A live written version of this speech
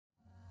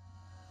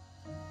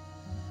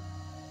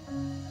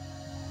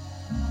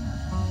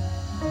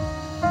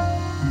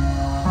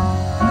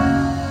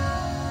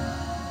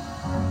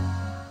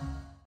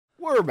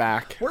we're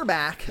back. We're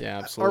back. Yeah,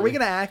 absolutely. Are we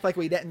gonna act like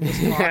we didn't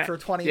just talk for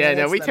 20 minutes?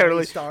 Yeah, no,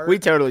 Restart? we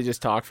totally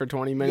just talked for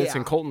 20 minutes, Yeah.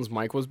 and Colton's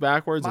mic was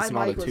backwards. My It's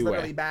not mic a was two-way.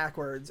 literally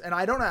backwards, and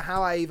I don't know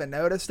how I even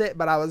noticed it,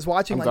 but I was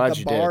watching I'm like glad the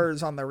you did.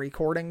 bars on the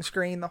recording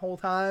screen the whole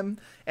time,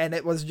 and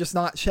it was just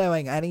not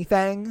showing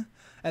anything.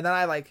 And then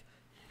I like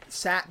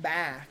sat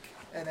back,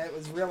 and it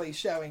was really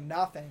showing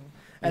nothing.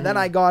 And then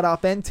I got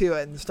up into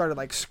it and started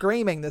like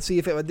screaming to see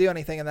if it would do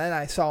anything, and then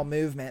I saw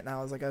movement, and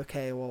I was like,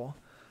 okay, well,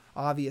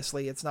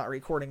 obviously it's not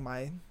recording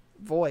my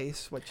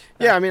voice, which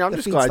Yeah, I mean, I'm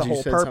just defeats glad the you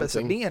whole said purpose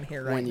something of being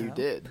here right when now. you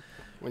did.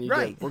 When you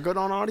Right. did. We're good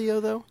on audio,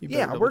 though? You better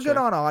Yeah, double we're good check.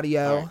 on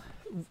audio. All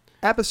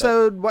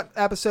right. What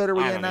episode are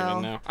we I in don't now?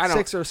 even know. I don't-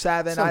 6 or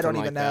 7. I something don't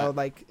even like know. that.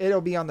 Like, it'll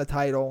be on the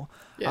title.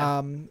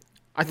 Yeah.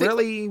 I think,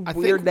 Really I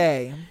weird think,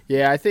 day.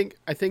 Yeah, I think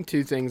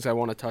two things I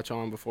want to touch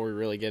on before we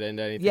really get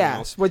into anything Yes,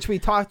 else. which we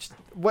talked.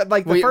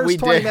 The We first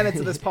 20 did. minutes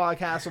of this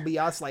podcast will be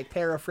us like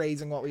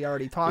paraphrasing what we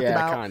already talked Yeah,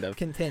 about. kind of.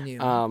 Continue.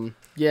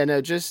 Yeah,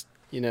 no, just,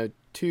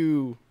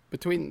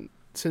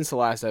 since the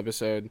last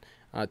episode,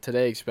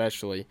 today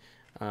especially,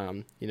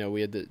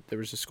 we had there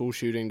was a school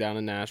shooting down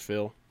in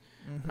Nashville.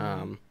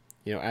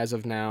 As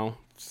of now,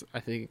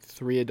 I think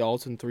 3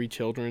 adults and 3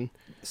 children.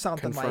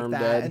 Something like confirmed that.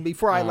 dead. And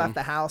before I left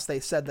the house, they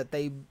said that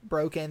they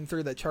broke in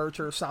through the church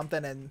or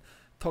something and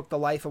took the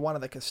life of one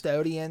of the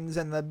custodians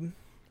in the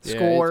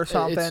school or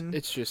something.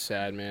 It's just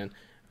sad, man.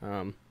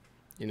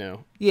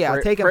 Yeah,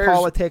 taking prayers-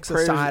 politics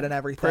prayers- aside and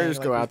everything. Prayers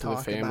like go we out to the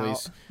talked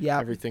families, about. Yeah,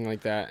 everything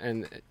like that.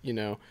 And,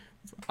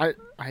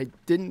 I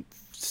didn't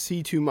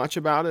see too much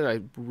about it. I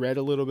read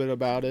a little bit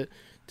about it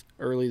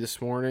early this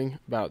morning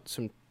about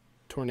some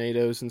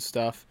tornadoes and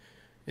stuff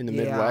in the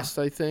Midwest,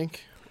 I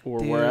think. Or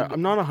Dude, where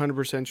I'm not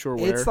 100% sure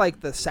where. It's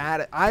like the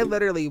sad. I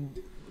literally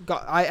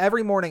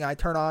every morning I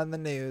turn on the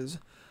news,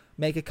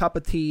 make a cup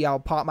of tea, I'll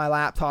pop my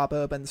laptop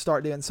open,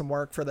 start doing some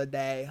work for the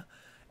day,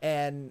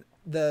 and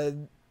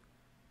the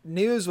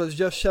news was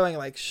just showing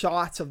like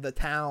shots of the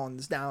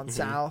towns down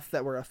south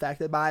that were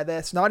affected by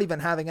this, not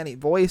even having any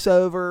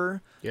voiceover,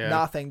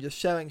 nothing, just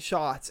showing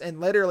shots, and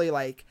literally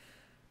like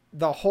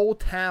the whole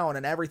town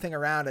and everything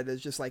around it is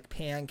just like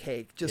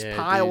pancake, just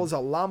piles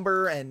of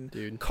lumber,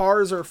 and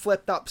cars are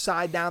flipped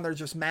upside down. There's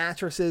just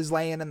mattresses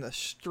laying in the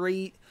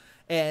street.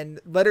 And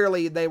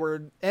literally they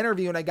were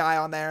interviewing a guy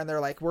on there, and they're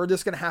like, we're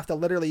just going to have to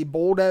literally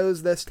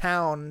bulldoze this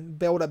town,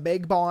 build a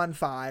big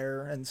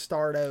bonfire, and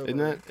start over.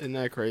 Isn't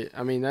that great?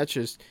 I mean, that's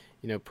just,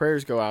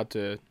 prayers go out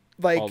to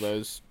like, all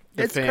those.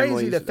 It's families.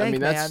 crazy to think, I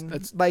mean,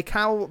 that's like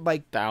how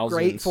thousands.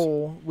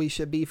 grateful we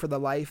should be for the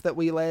life that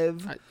we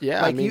live.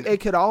 It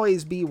could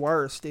always be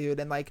worse, dude.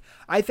 And like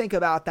I think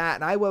about that,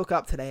 and I woke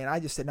up today, and I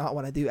just did not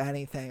want to do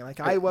anything. Like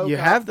I woke up. You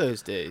have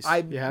those days.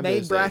 I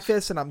made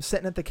breakfast, and I'm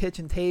sitting at the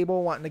kitchen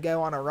table wanting to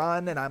go on a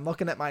run, and I'm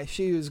looking at my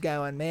shoes,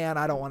 going, "Man,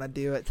 I don't want to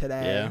do it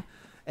today." Yeah.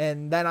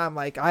 And then I'm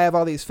like, I have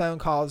all these phone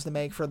calls to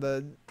make for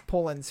the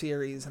pull-in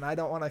series, and I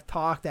don't want to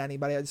talk to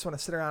anybody. I just want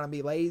to sit around and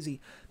be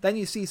lazy. Then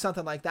you see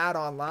something like that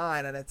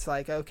online, and it's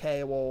like,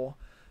 okay, well,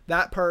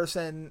 that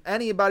person,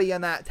 anybody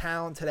in that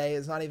town today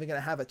is not even going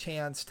to have a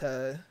chance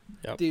to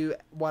do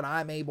what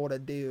I'm able to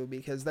do,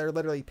 because they're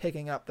literally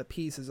picking up the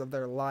pieces of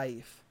their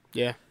life.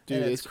 Yeah,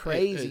 dude, and it's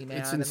crazy, man.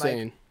 It's insane.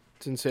 And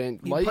it's insane.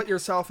 You put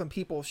yourself in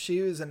people's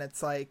shoes, and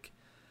it's like,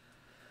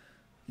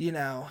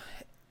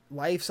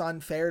 life's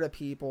unfair to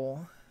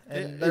people.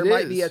 And there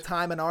might be a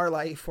time in our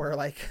life where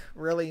like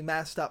really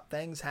messed up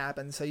things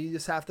happen. So you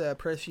just have to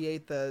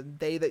appreciate the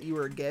day that you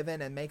were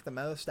given and make the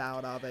most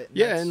out of it.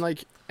 And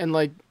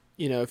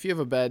if you have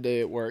a bad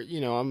day at work,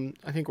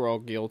 I think we're all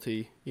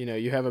guilty.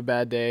 You have a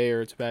bad day,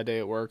 or it's a bad day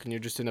at work, and you're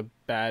just in a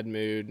bad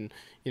mood, and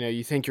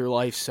you think your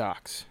life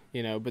sucks.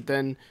 But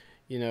then,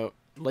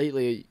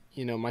 lately,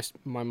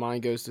 my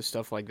mind goes to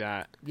stuff like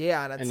that.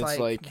 Yeah, and it's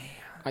like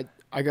man.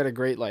 I got a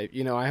great life.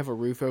 I have a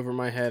roof over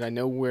my head. I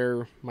know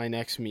where my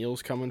next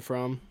meal's coming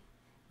from.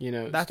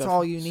 That's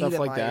all you need in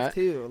like life that.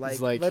 too. Like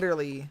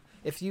literally,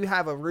 if you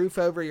have a roof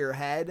over your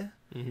head,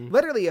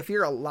 literally, if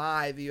you're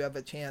alive, you have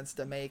a chance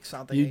to make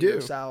something of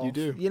yourself. You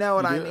do. You know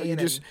what I mean?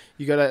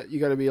 You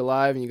gotta be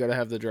alive, and you gotta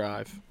have the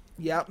drive.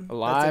 Yep.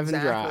 Alive that's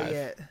exactly and drive.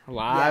 it.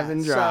 Alive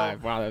and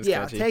drive. Wow, that's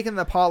catchy. Taking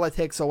the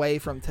politics away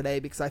from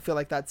today, because I feel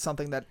like that's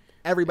something that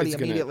everybody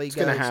immediately goes to.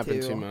 It's gonna happen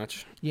too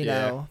much.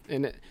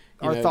 And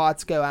our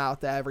thoughts go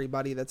out to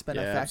everybody that's been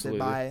affected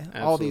by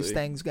all these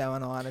things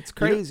going on. It's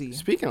crazy.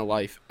 Speaking of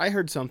life, I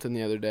heard something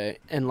the other day,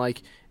 and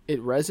like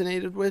it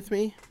resonated with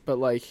me, but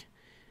like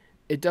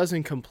it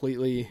doesn't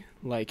completely,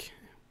 like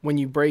when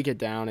you break it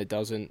down, it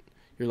doesn't.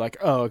 You're like,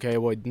 oh, okay,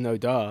 well, no,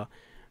 duh.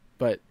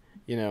 But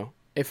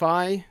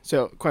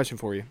question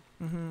for you: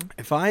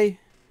 if I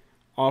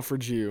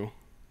offered you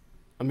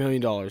 $1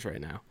 million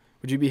right now,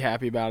 would you be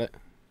happy about it?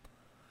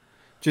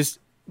 Just.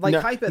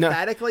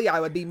 Hypothetically, I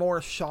would be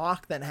more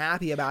shocked than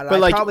happy about it.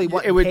 But I probably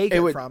wouldn't take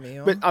it from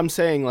you. But I'm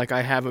saying, like,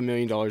 I have $1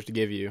 million to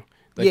give you.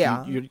 Like,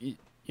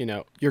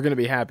 you're going to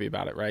be happy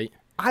about it, right?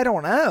 I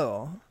don't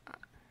know.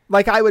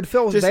 Like, I would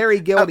feel very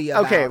guilty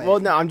about it. Okay, well,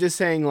 no, I'm just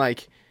saying,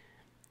 like,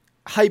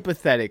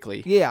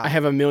 hypothetically. Yeah. I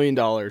have $1 million.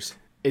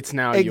 It's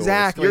now yours.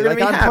 Exactly. You're going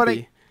to be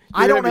happy.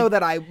 I don't know be,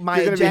 that my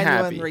you're gonna be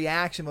genuine happy.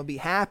 reaction would be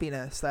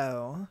happiness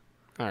though.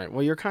 All right.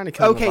 Well, you're kind of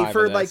killing the Okay, vibe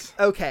for of like this.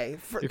 to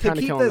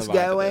kinda keep killing this the vibe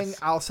of going, this.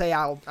 I'll say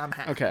I'm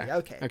happy. Okay.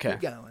 Okay,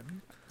 keep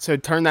going. So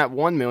turn that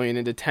 1 million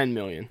into 10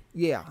 million.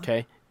 Yeah.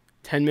 Okay.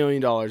 $10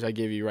 million I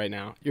give you right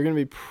now. You're gonna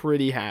be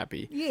pretty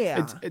happy.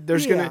 Yeah.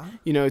 There's gonna,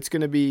 it's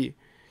gonna be,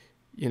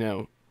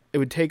 it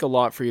would take a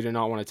lot for you to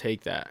not want to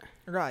take that.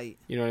 Right.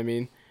 You know what I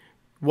mean?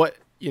 What,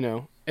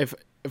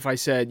 if I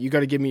said you got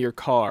to give me your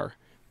car,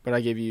 but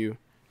I give you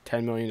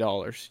 $10 million,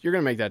 you're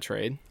gonna make that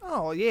trade.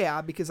 Oh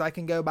yeah, because I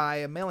can go buy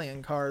a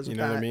million cars with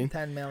You know what I that mean?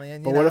 10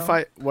 million. But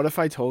what if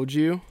I told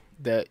you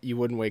that you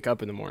wouldn't wake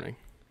up in the morning?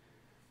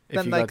 If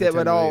Then you like got the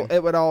it 10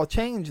 million? would all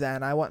change.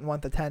 Then I wouldn't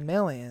want the 10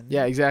 million.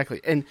 Yeah, exactly.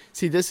 And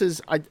see, this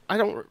is I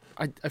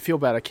feel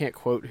bad. I can't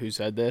quote who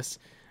said this,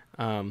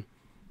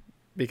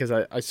 because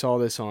I saw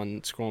this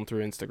on scrolling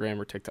through Instagram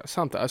or TikTok.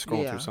 I was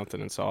scrolling through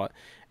something and saw it,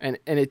 and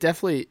it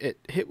definitely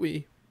hit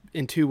me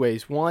in two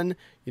ways. One,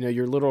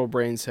 your little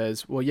brain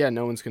says, well, yeah,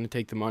 no one's going to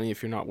take the money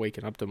if you're not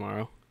waking up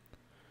tomorrow.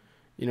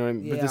 You know what I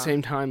mean? But at the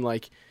same time,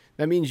 like,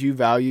 that means you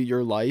value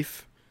your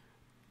life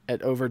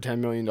at over $10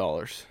 million.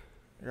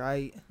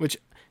 Right. Which,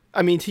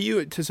 I mean,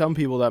 to some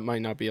people that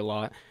might not be a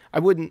lot. I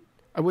wouldn't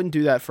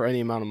do that for any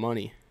amount of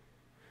money.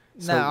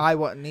 No, I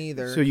wouldn't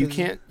either. So you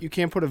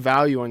can't put a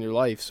value on your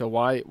life. So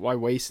why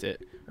waste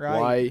it?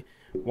 Right.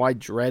 Why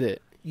dread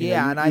it?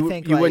 I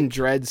think you wouldn't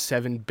dread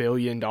 $7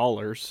 billion.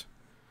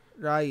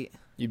 Right.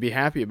 You'd be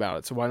happy about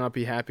it. So why not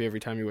be happy every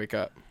time you wake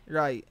up?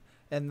 Right.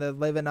 And to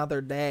live another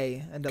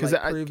day and to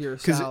prove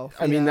yourself.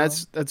 I mean,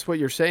 that's what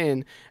you're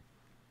saying.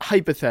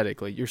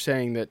 Hypothetically, you're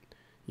saying that,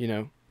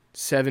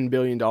 $7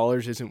 billion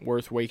isn't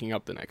worth waking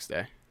up the next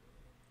day.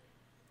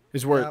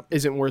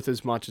 Isn't worth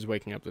as much as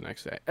waking up the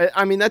next day.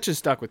 I mean, that just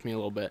stuck with me a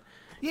little bit.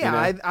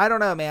 Yeah, I don't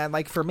know, man.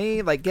 Like for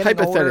me, like getting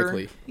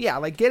hypothetically, older, yeah,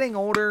 like getting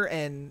older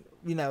and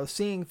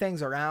seeing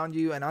things around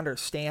you and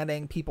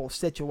understanding people's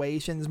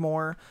situations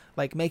more,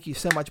 like make you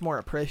so much more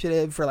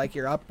appreciative for like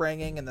your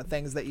upbringing and the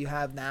things that you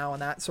have now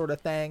and that sort of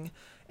thing.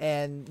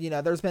 And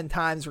there's been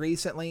times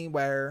recently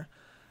where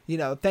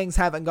things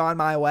haven't gone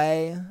my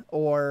way,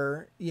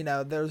 or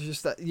there's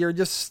just you're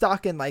just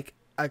stuck in like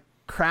a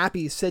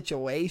crappy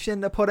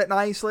situation, to put it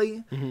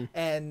nicely. Mm-hmm.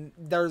 And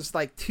there's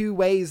like two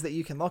ways that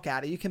you can look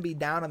at it. You can be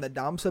down in the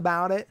dumps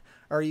about it,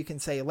 or you can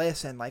say,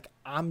 listen, like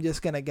I'm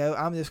just gonna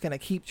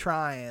keep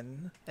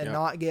trying and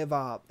not give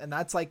up. And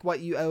that's like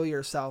what you owe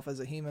yourself as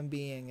a human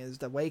being, is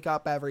to wake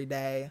up every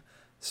day,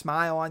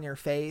 smile on your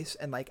face,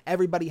 and like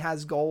everybody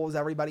has goals,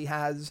 everybody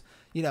has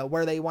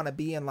where they want to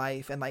be in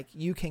life, and like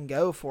you can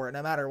go for it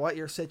no matter what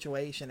your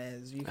situation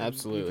is. You can,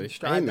 absolutely. you can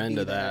strive Amen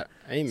to that.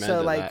 Amen so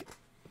to like that.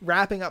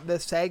 Wrapping up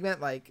this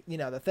segment, like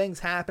the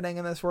things happening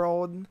in this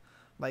world,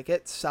 like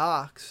it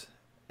sucks,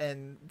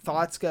 and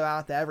thoughts go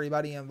out to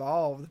everybody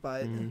involved,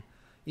 but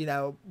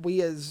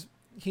we as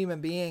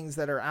human beings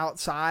that are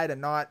outside and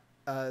not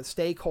a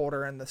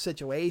stakeholder in the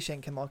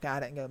situation can look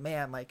at it and go,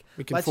 man, like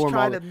we can let's form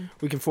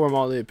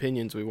all the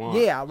opinions we want.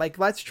 Yeah, like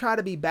let's try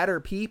to be better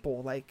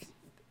people. Like,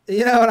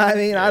 you know what I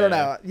mean? Yeah. I don't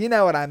know. You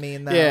know what I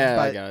mean, though. Yeah,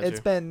 but I got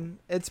it's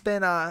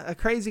been a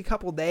crazy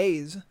couple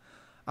days.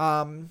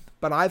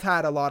 But I've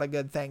had a lot of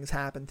good things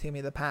happen to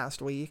me the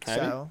past week.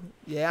 Have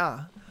you?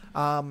 Yeah.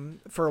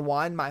 For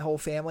one, my whole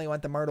family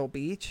went to Myrtle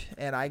Beach,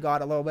 and I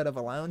got a little bit of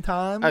alone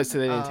time. Oh, so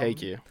they didn't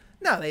take you?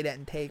 No, they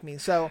didn't take me.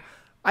 So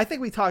I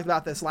think we talked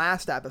about this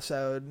last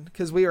episode,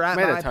 because we were at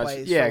my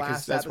place. Yeah,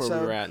 because that's episode. where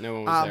we were at. No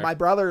one was there. My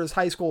brother's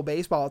high school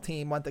baseball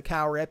team went to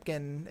Cal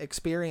Ripken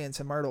Experience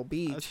in Myrtle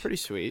Beach. That's pretty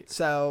sweet.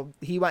 So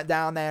he went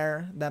down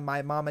there. Then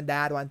my mom and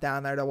dad went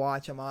down there to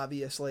watch him,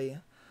 obviously.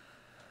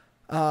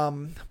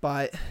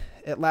 But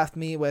it left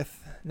me with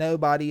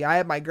nobody. I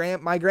had my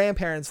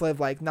grandparents live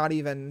like not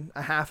even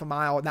a half a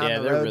mile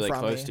down the road really from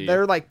close me. to you.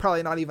 They're like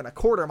probably not even a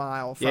quarter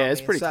mile from me. Yeah,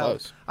 it's pretty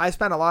close. I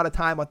spent a lot of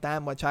time with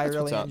them, which I That's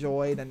really what's up.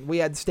 enjoyed. And we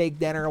had steak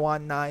dinner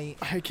one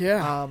night. Heck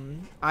yeah.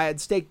 I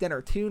had steak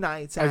dinner 2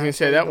 nights. I was gonna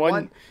say actually. that The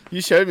one.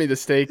 You showed me the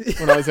steak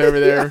when I was over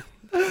there.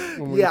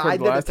 Yeah, I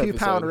did a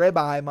 2-pound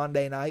ribeye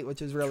Monday night,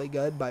 which is really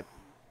good. But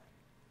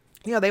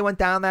they went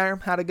down there,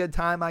 had a good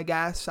time, I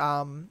guess.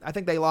 I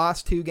think they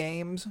lost 2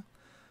 games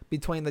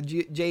between the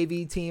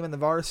JV team and the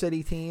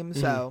varsity team.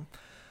 So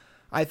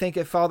I think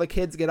if all the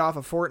kids get off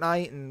a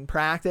fortnight and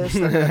practice,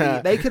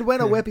 they could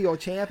win a WPIAL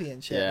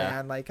championship,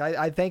 man. Like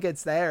I think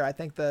it's there. I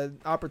think the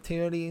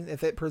opportunity,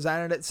 if it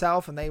presented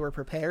itself and they were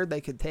prepared, they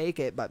could take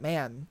it. But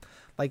man,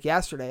 like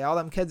yesterday, all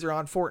them kids are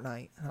on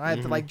Fortnite. I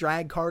had to like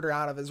drag Carter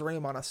out of his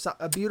room on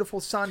a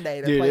beautiful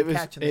Sunday to play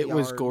catch in the yard. It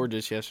was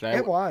gorgeous yesterday.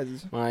 It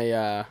was.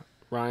 My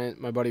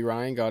my buddy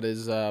Ryan got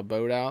his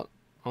boat out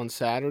on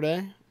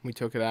Saturday. We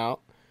took it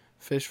out,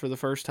 fished for the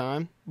first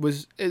time.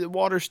 The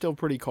water's still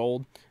pretty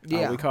cold.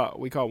 Yeah. We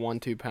caught 1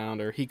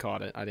 2-pounder. He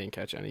caught it. I didn't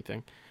catch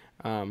anything.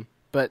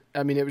 But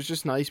I mean, it was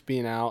just nice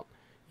being out,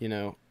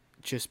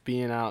 just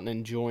being out and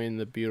enjoying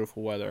the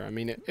beautiful weather. I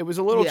mean, it was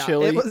a little Yeah,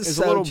 chilly. it was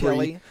so a little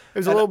chilly. It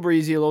was a little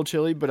breezy, a little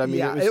chilly, but I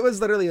mean, it was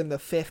literally in the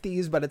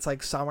 50s, but it's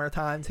like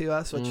summertime to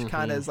us, which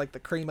kind of is like the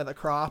cream of the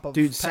crop of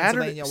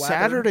Pennsylvania weather.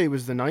 Saturday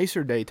was the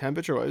nicer day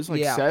temperature. It was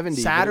like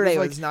 70. Saturday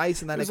was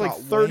nice, and then it got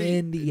 30,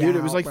 windy. Dude,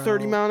 it was like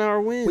 30 mile an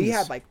hour winds. We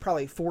had like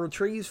probably 4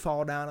 trees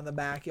fall down in the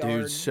backyard.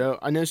 Dude, so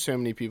I know so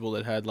many people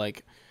that had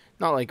like,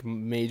 not like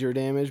major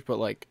damage, but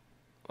like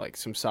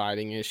some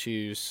siding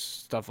issues,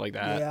 stuff like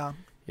that. Yeah.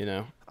 You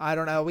know, I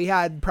don't know. We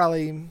had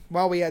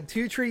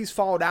 2 trees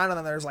fall down, and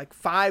then there's like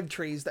 5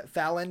 trees that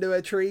fell into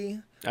a tree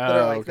that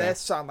are like this.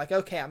 So I'm like,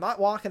 okay, I'm not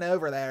walking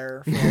over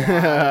there for a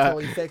while until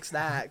we fix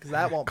that, because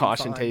that won't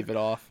caution be fun. tape it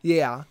off.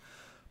 Yeah,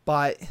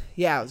 but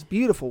yeah, it was a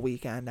beautiful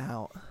weekend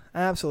out,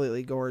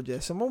 absolutely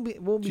gorgeous, and we'll be.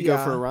 Did you go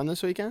for a run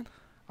this weekend?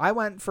 I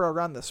went for a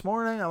run this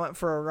morning. I went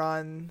for a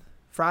run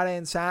Friday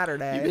and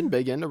Saturday. You've been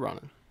big into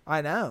running.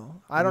 I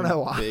know. I don't know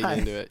why. Big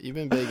into it. You've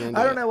been big into it.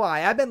 I don't know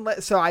why.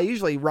 So I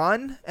usually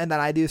run, and then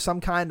I do some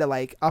kind of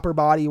like upper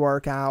body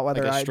workout,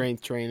 whether like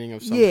strength training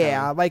of some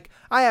kind. Like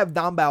I have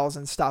dumbbells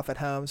and stuff at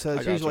home, so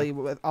it's usually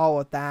with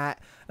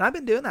that. And I've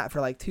been doing that for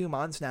like 2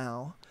 months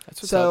now.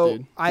 That's what's up,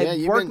 dude.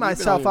 I worked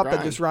myself up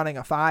to just running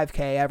a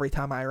 5K every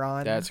time I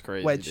run. That's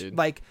crazy, Which dude.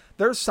 Like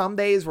there's some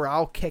days where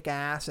I'll kick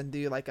ass and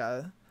do like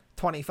a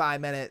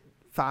 25-minute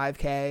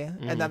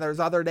 5K, and then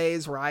there's other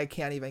days where I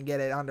can't even get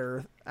it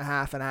under a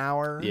half an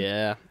hour.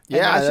 Yeah,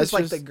 that's just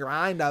like the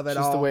grind of it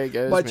all. Just the way it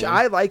goes, Which man.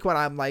 I like when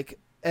I'm like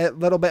a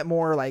little bit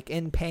more like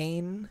in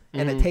pain,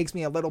 and it takes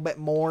me a little bit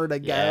more to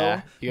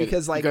go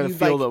because like you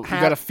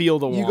gotta feel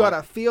the you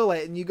gotta feel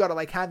it, and you gotta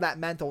like have that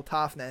mental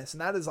toughness,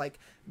 and that is like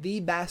the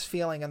best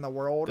feeling in the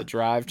world. The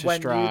drive to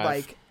strive. When you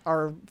like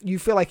you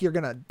feel like you're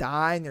gonna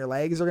die and your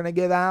legs are gonna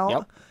give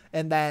out,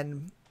 and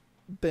then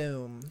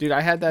boom. Dude,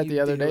 I had that the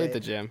other day at the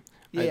gym.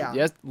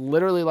 Yeah.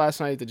 Literally last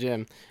night at the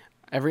gym.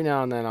 Every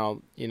now and then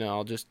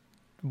I'll just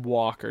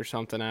walk or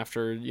something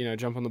after,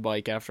 jump on the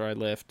bike after I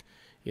lift.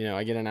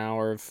 I get an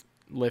hour of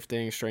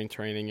lifting, strength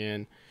training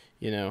in,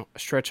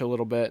 stretch a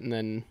little bit, and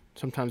then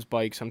sometimes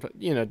bike, sometimes,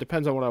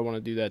 depends on what I want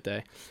to do that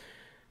day.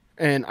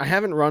 And I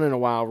haven't run in a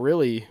while,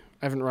 really.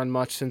 I haven't run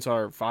much since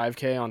our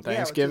 5K on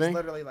Thanksgiving. Which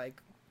is literally like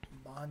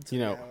months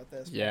ago at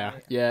this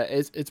point. Yeah,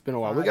 it's been a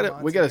while.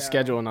 We gotta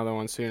schedule another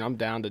one soon. I'm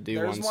down to do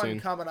one soon. There's one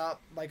coming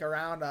up like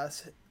around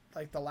us,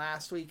 like the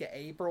last week of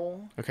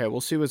April. Okay, we'll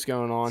see what's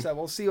going on. So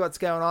we'll see what's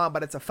going on,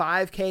 but it's a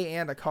 5K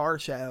and a car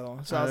show.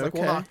 So I was like,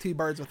 we'll knock 2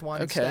 birds with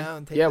one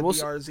stone. Take the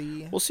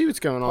BRZ. We'll see what's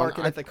going on. Park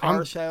it at the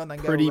car show and then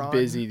go run. Pretty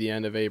busy the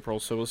end of April,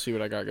 so we'll see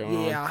what I got going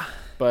on. Yeah,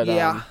 but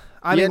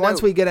I mean,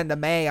 once we get into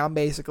May, I'm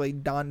basically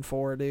done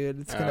for, dude.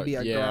 It's gonna be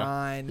a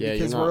grind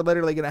because we're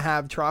literally gonna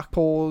have truck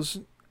pulls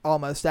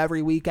almost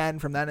every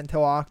weekend from then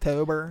until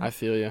October. I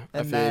feel you.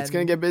 It's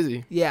gonna get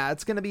busy. Yeah,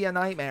 it's gonna be a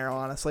nightmare,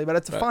 honestly, but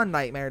it's a fun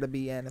nightmare to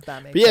be in, if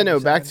that makes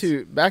sense.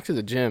 Back to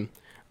the gym.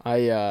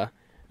 I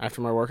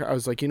after my workout, I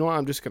was like, you know what?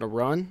 I'm just gonna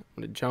run.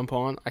 I'm gonna jump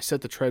on. I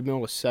set the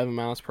treadmill with 7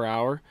 miles per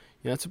hour.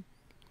 That's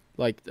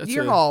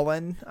you're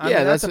hauling. I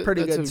mean, that's a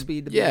pretty good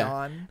speed to be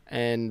on.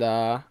 And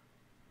I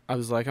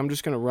was like, I'm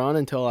just gonna run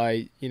until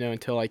I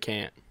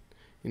can't,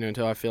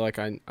 until I feel like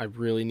I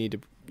really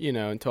need to,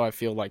 until I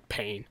feel like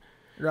pain.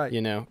 Right.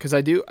 Because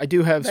I do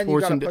have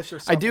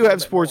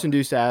sports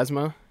induced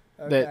asthma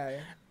that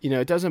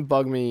it doesn't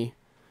bug me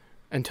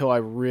until I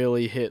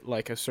really hit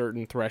like a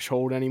certain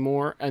threshold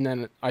anymore, and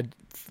then I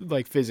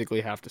like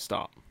physically have to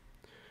stop.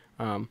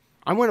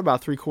 I went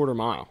about 3/4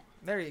 mile.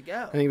 There you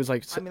go. I think it was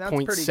like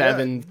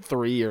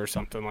 0.73 or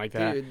something like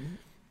that. Dude,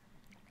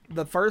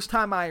 the first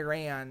time I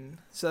ran,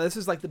 so this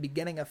is like the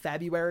beginning of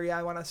February,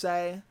 I want to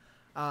say.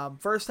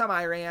 First time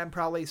I ran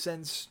probably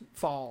since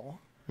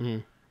fall.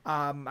 Mm-hmm.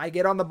 I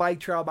get on the bike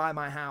trail by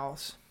my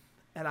house,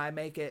 and I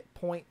make it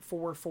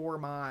 0.44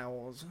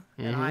 miles,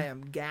 and I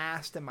am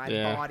gassed, and my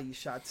body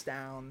shuts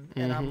down,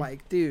 and I'm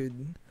like,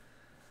 dude,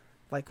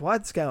 like,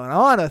 what's going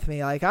on with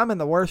me? Like, I'm in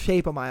the worst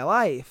shape of my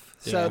life.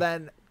 So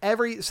then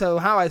so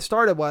how I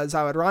started was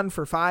I would run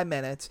for 5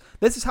 minutes.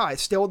 This is how I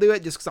still do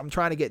it, just because I'm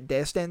trying to get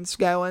distance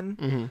going.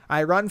 Mm-hmm.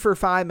 I run for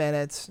 5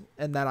 minutes,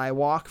 and then I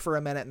walk for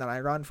a minute, and then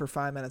I run for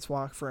 5 minutes,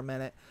 walk for a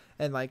minute,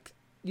 and like,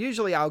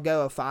 usually I'll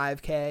go a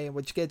 5K,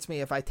 which gets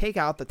me, if I take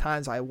out the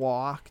times I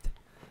walked,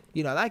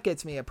 that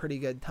gets me a pretty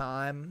good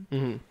time.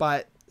 Mm-hmm.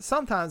 But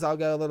sometimes I'll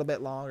go a little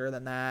bit longer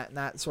than that and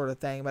that sort of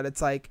thing. But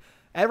it's like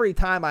every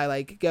time I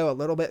like go a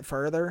little bit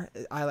further,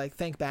 I like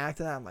think back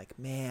to that. I'm like,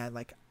 man,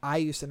 like I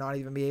used to not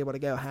even be able to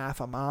go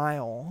half a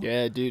mile.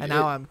 Yeah, dude. And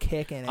now I'm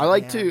kicking it. I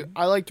like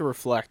to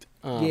reflect.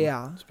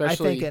 Especially, I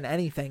think in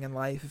anything in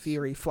life, if you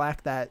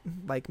reflect, that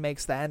like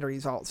makes the end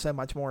result so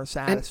much more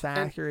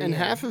satisfactory. And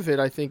half of it,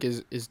 I think,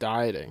 is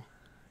dieting.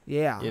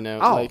 Yeah.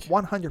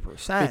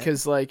 100%.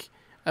 Because like,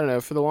 I don't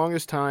know, for the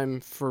longest time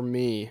for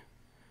me,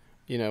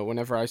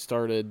 whenever I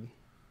started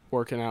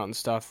working out and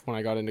stuff when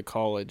I got into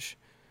college,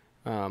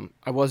 I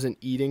wasn't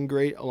eating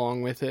great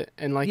along with it.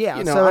 And like,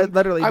 so it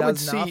literally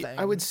does nothing.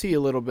 I would see a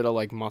little bit of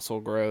like muscle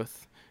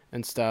growth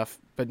and stuff,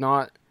 but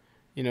not,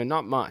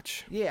 not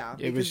much. Yeah,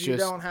 it was you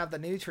don't have the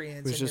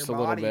nutrients in your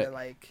body to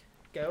like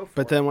Go for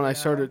But then when it,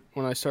 I you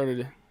know?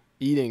 started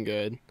eating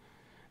good,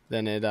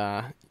 then it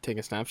take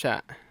a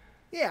Snapchat.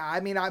 Yeah, I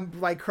mean, I'm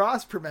like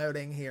cross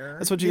promoting here.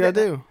 That's what you gotta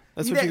didn't- do.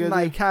 That's you what you didn't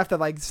gotta like do. have to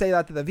like say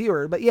that to the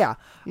viewer, but yeah,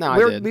 No, I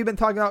did. we've been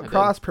talking I about did.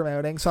 cross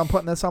promoting, so I'm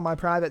putting this on my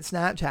private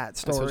Snapchat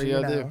story. That's what you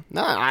you gotta know? do.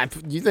 No,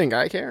 you think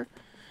I care?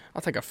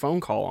 I'll take a phone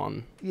call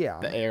on Yeah.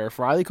 the air. If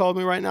Riley called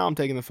me right now, I'm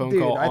taking the phone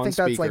Dude, call I on think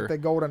speaker. that's like the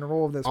golden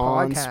rule of this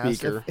On podcast.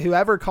 speaker. If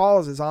whoever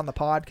calls is on the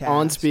podcast.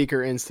 On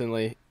speaker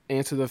instantly.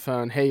 Answer the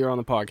phone. Hey, you're on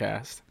the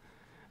podcast.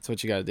 That's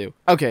what you got to do.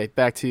 Okay,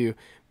 back to you.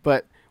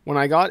 But when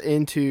I got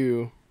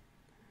into,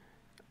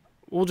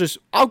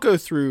 I'll go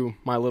through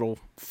my little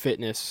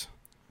fitness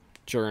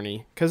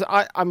journey because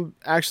I'm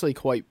actually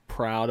quite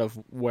proud of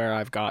where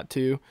I've got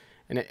to,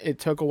 and it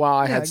took a while.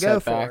 I had go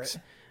setbacks.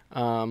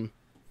 For it.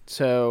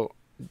 So,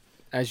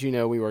 as you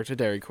know, we worked at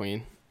Dairy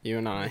Queen. You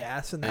and I.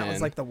 Yes, and that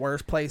was like the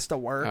worst place to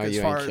work as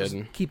you far ain't as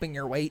kidding. keeping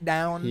your weight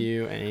down.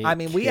 You ain't I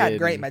mean, we had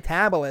great kidding.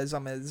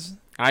 metabolism as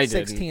I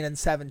 16 didn't. and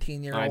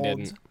 17-year-olds. I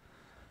didn't.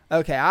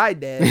 Okay, I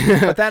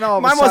did. But then all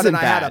of a Mine sudden wasn't I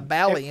had a bad.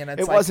 belly, and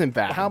it's It like, wasn't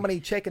bad. how many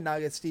chicken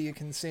nuggets do you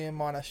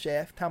consume on a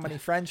shift? How many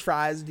French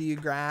fries do you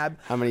grab?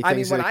 How many I mean,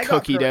 things when of I got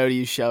cookie pro- dough do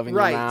you shove in your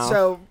Right. mouth?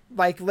 So,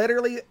 like,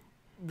 literally,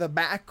 the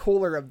back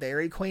cooler of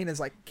Dairy Queen is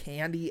like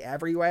candy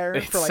everywhere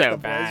It's for like so the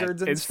bad.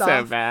 blizzards and It's stuff.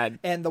 so bad.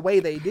 And the way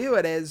they do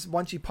it is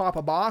once you pop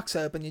a box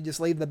open, you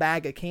just leave the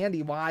bag of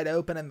candy wide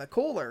open in the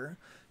cooler.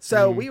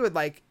 So Mm-hmm. we would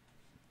like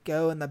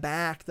go in the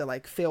back to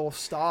like fill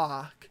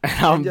stock.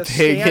 I'm just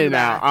stand pigging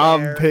back out.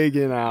 there. I'm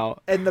pigging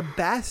out. And the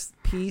best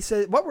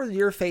pieces. What were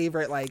your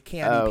favorite like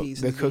candy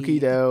pieces? The to cookie eat?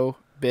 dough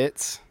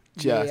bits.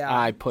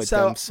 I put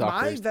So them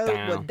suckers my vote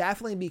down. would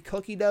definitely be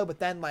cookie dough, but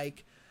then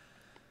like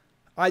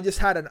I just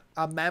had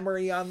a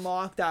memory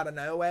unlocked out of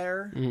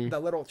nowhere. The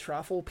little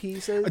truffle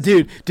pieces.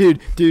 Dude.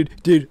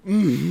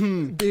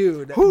 Mm-hmm.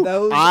 Dude, Whew.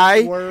 those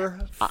I- were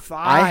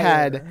fire. I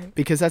had,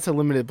 because that's a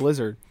limited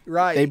blizzard.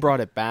 right. They brought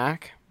it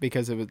back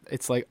because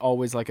it's like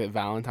always like a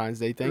Valentine's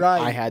Day thing.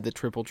 Right. I had the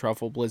triple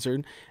truffle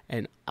blizzard,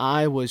 and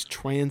I was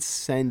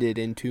transcended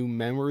into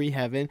memory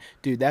heaven.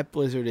 Dude, that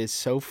blizzard is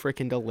so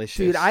freaking delicious.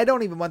 Dude, I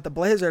don't even want the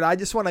blizzard. I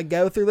just want to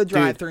go through the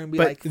drive-through and be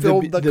but like,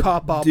 fill the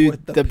cup up dude,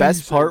 with the the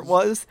best part pieces.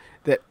 was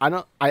that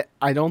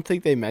I don't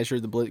think they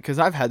measured the blizzard, because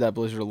I've had that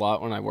blizzard a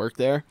lot when I worked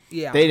there.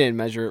 Yeah. They didn't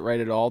measure it right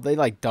at all. They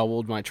like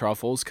doubled my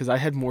truffles because I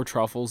had more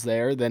truffles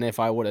there than if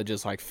I would have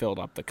just like filled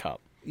up the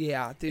cup.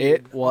 Yeah, dude.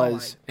 It oh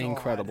was my God.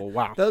 incredible.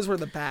 Wow. Those were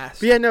the best.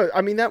 But yeah, no,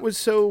 I mean that was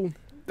so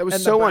And the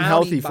so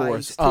unhealthy brownie for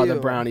bites, us. Oh, the too.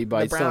 brownie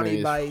bites. The don't brownie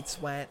even-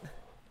 bites went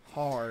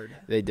hard.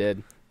 They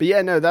did. But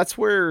yeah, no, that's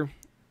where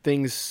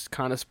things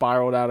kind of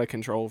spiraled out of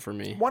control for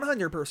me.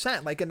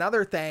 100%. Like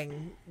another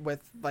thing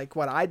with like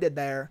what I did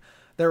there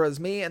was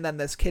me and then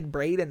this kid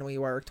Braden we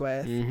worked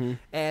with. Mm-hmm.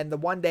 And the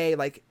one day,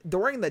 like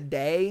during the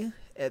day,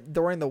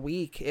 during the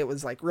week, it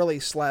was like really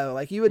slow.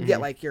 Like you would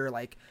get like your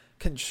like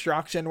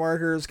construction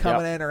workers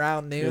coming in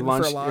around noon Your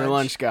lunch, for lunch. your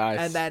lunch guys.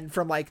 And then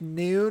from like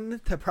noon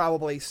to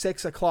probably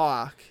 6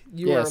 o'clock,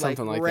 you Yeah, are like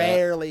something like that.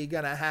 rarely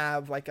gonna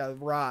have like a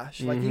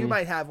rush. Like you Mhm.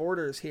 might have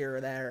orders here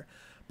or there,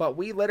 but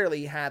we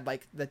literally had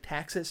like the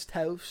Texas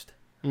toast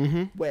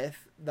Mm-hmm.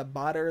 with the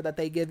butter that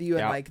they give you in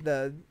Yep. like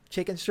the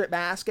chicken strip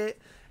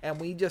basket,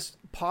 and we just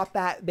pop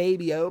that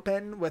baby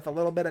open with a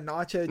little bit of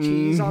nacho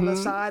cheese on the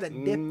Mhm. side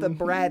and dip the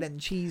bread in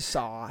cheese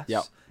sauce.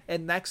 Yep.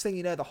 And next thing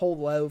you know, the whole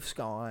loaf's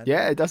gone.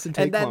 Yeah, it doesn't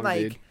take And then long, like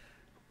dude.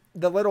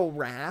 the little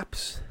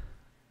wraps,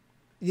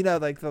 you know,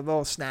 like the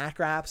little snack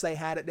wraps they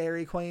had at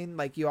Dairy Queen.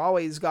 Like you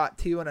always got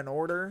 2 in an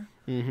order,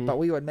 Mhm. but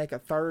we would make a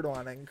third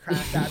one and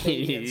crack that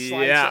baby and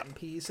slice Yeah. it in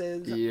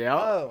pieces. Yep.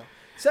 Oh.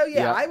 So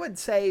yeah, Yep. I would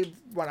say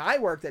when I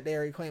worked at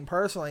Dairy Queen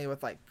personally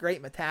with like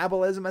great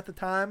metabolism at the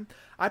time,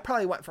 I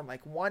probably went from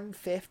like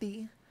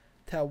 150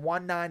 to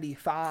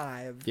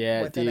 195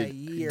 Yeah, within dude. a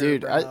year,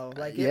 Dude, bro.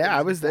 Like, it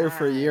I was there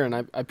for a bad. year and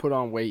I put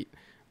on weight.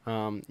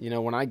 You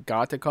know, when I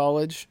got to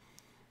college,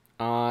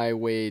 I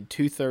weighed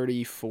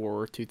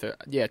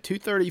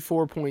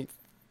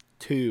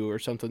 234.2 or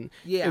something.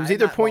 Yeah, it was in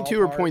either that 0.2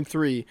 or ballpark.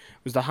 0.3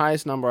 was the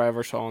highest number I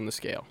ever saw on the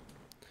scale.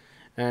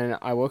 And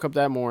I woke up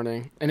that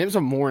morning, and it was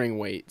a morning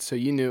weight, so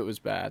you knew it was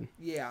bad.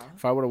 Yeah.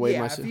 If I would have weighed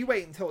Yeah, myself, if you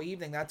wait until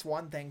evening, that's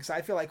one thing. Because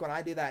I feel like when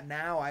I do that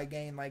now, I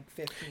gain like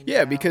 15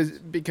 yeah, pounds.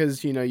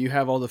 because you know you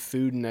have all the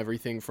food and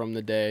everything from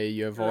the day,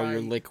 you have all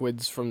your Right.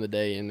 liquids from the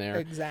day in there.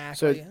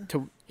 Exactly.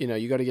 So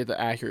you got to get the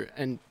accurate,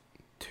 and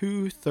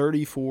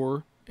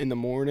 234 in the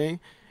morning,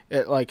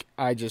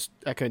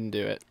 I couldn't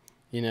do it,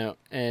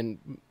 and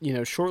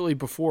shortly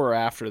before or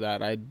after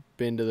that I'd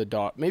been to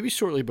the maybe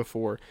shortly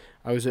before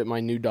I was at my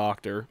new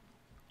doctor,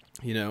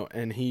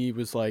 and he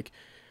was like,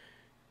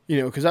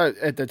 because I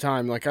at the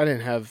time like I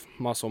didn't have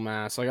muscle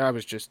mass, like I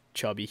was just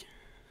chubby,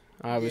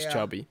 Yeah.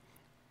 chubby,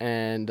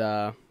 and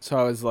so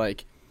I was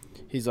like.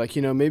 He's like,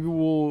 maybe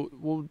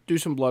we'll do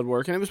some blood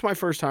work. And it was my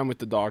first time with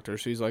the doctor.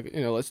 So he's like,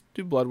 let's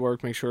do blood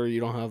work, make sure you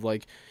don't have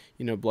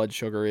blood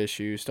sugar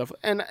issues, stuff.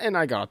 And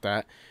I got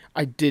that.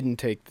 I didn't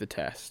take the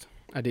test.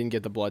 I didn't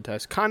get the blood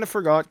test. Kind of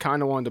forgot.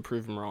 Kind of wanted to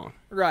prove him wrong.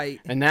 Right.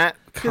 And that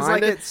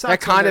like,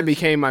 kind of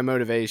became my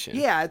motivation.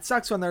 Yeah, it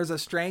sucks when there's a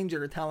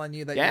stranger telling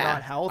you that you're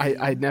not healthy.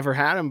 I'd never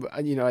had him.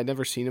 I'd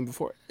never seen him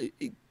before.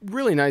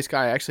 Really nice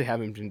guy. I actually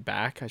haven't been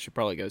back. I should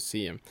probably go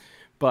see him.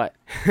 But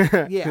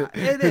yeah,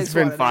 it's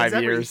been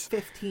 5 years.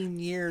 Every 15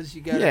 years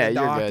you go to the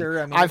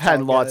doctor. I mean, I've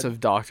had lots of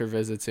doctor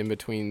visits in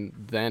between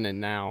then and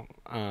now.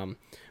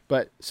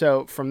 But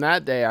so from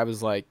that day, I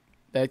was like,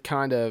 that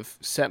kind of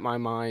set my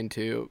mind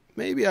to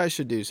maybe I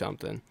should do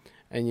something.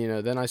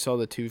 And, then I saw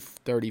the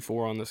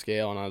 234 on the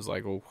scale, and I was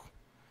like, oh,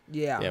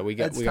 yeah, we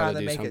got to do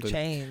something. A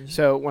change.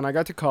 So when I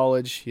got to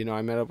college,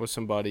 I met up with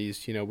some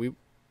buddies. We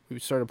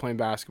started playing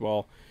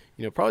basketball,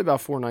 probably about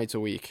 4 nights a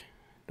week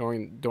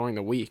during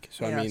the week.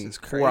 So, I mean,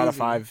 4 out of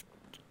 5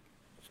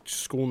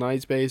 school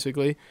nights,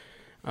 basically,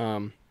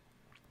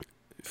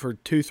 for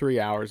 2-3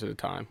 hours at a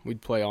time.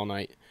 We'd play all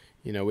night.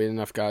 We had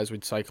enough guys.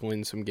 We'd cycle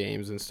in some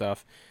games and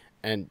stuff.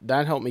 And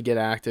that helped me get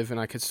active, and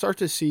I could start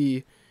to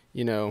see,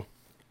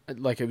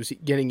 like it was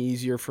getting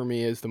easier for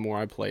me as the more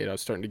I played. I was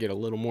starting to get a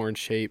little more in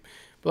shape,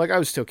 but like I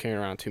was still carrying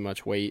around too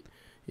much weight,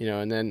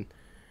 and then,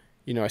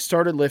 I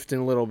started lifting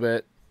a little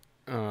bit.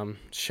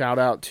 Shout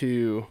out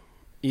to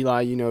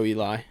Eli,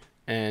 Eli,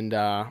 and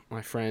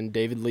my friend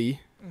David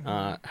Lee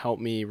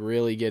helped me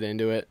really get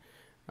into it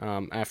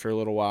after a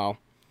little while.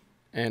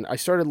 And I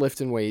started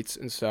lifting weights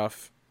and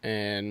stuff,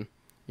 and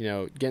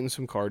getting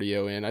some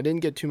cardio in. I didn't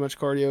get too much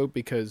cardio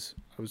because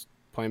I was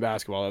playing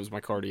basketball. That was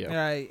my cardio.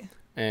 Right.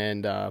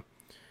 And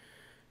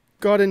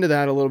got into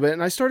that a little bit.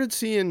 And I started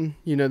seeing,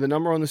 the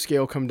number on the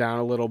scale come down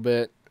a little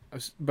bit.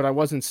 But I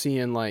wasn't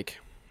seeing, like,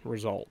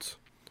 results.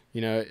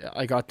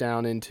 I got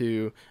down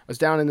into... I was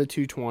down in the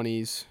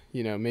 220s,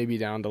 maybe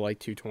down to, like,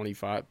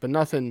 225. But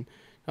nothing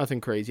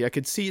crazy. I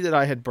could see that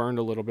I had burned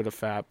a little bit of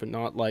fat, but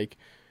not, like...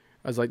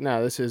 I was like,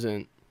 no, this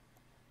isn't...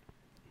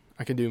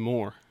 I can do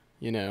more.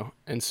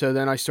 And so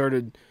then I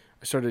started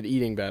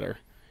eating better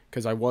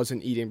because I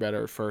wasn't eating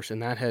better at first, and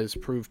that has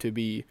proved to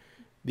be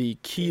the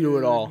key to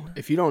it all.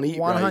 If you don't eat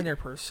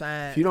 100%.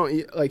 Right, if you don't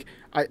eat, like,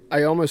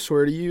 I almost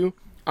swear to you,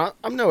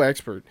 I'm no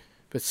expert,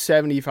 but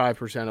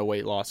 75% of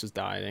weight loss is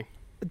dieting.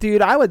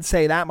 Dude, I would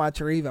say that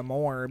much or even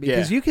more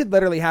because you could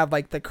literally have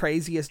like the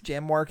craziest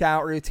gym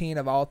workout routine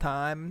of all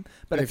time,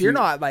 but if you're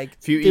not like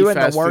doing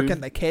the work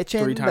in the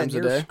kitchen, then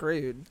you're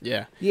screwed.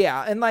 Yeah.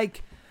 Yeah, and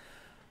like,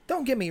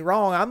 don't get me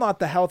wrong, I'm not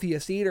the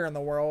healthiest eater in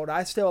the world.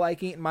 I still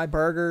like eating my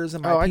burgers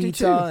and my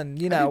pizza,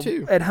 and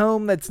at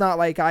home that's not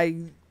like I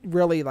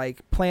really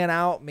like plan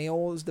out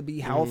meals to be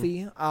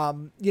healthy.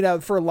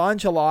 For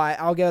lunch a lot,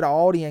 I'll go to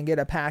Aldi and get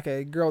a pack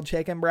of grilled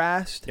chicken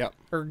breast. Yep.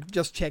 Or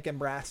just chicken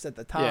breast at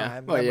the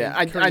time. Yeah. Well, yeah.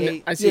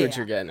 I see what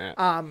you're getting at.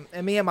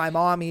 And me and my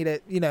mom eat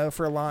it,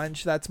 for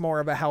lunch. That's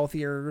more of a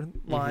healthier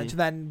lunch.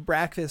 Then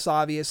breakfast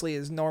obviously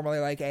is normally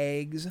like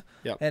eggs.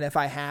 Yep. And if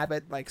I have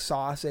it, like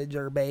sausage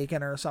or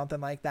bacon or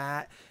something like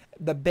that.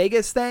 The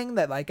biggest thing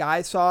that like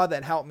I saw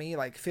that helped me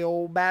like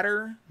feel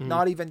better,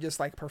 not even just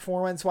like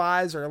performance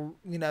wise or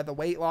the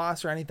weight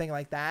loss or anything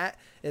like that,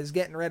 is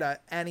getting rid of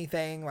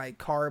anything like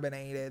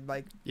carbonated,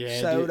 like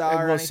soda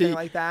or anything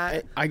like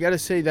that. I gotta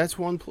say that's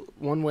one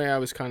way I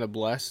was kind of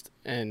blessed,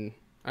 and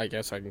I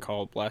guess I can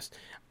call it blessed.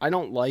 I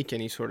don't like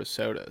any sort of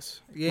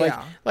sodas.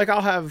 Yeah, like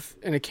I'll have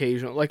an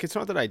occasional. Like it's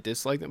not that I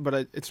dislike them, but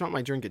it's not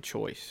my drink of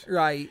choice.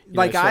 Right.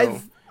 Like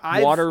I've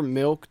water,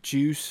 milk,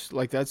 juice,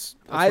 like that's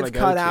I've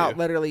cut out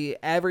literally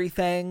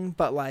everything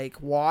but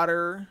like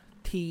water,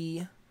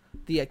 tea,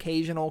 the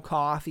occasional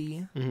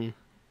coffee,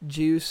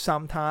 juice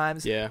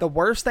sometimes. Yeah. The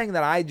worst thing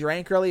that I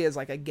drank really is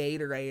like a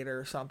Gatorade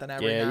or something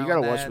every now and then. Yeah,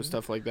 you gotta watch with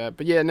stuff like that.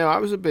 But yeah, no, I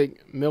was a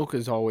big... Milk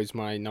is always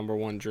my number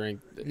one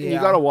drink. Yeah. You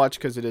gotta watch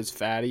because it is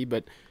fatty,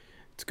 but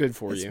it's good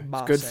for you.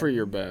 It's good for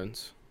your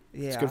bones.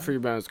 Yeah. It's good for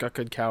your bones. It's got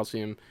good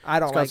calcium. I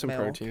don't like some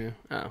milk. Protein.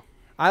 Oh.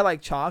 I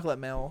like chocolate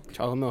milk.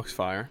 Chocolate milk's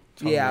fire.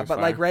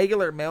 Like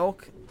regular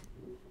milk.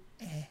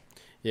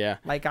 Yeah.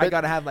 Like I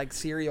gotta have like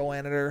cereal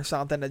in it or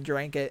something to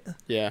drink it.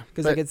 Yeah.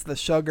 Because it gets the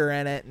sugar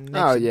in it and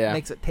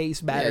makes it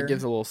taste better. Yeah, it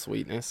gives a little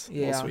sweetness.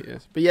 Yeah.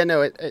 But yeah,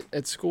 no,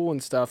 at school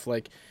and stuff,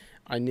 like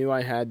I knew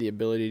I had the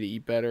ability to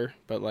eat better,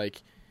 but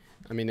like,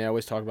 I mean, they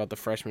always talk about the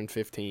freshman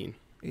 15.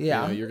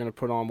 Yeah. You're going to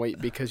put on weight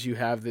because you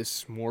have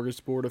this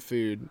smorgasbord of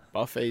food,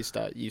 buffet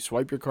stuff. You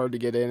swipe your card to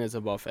get in as a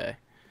buffet.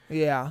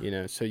 Yeah.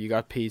 So you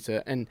got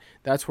pizza, and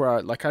that's where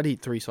I'd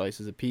eat 3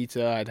 slices of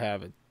pizza. I'd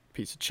have a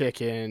piece of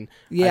chicken.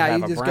 Yeah, I'd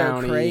have you just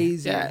go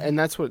crazy. Yeah, and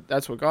that's what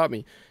got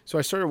me. So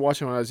I started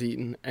watching what I was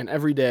eating, and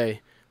every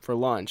day for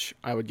lunch,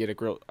 I'd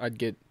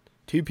get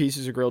 2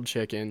 pieces of grilled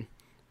chicken,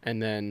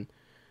 and then,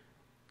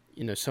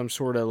 some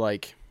sort of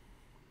like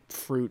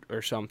fruit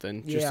or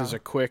something, just as a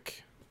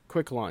quick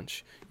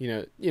lunch.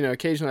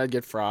 Occasionally I'd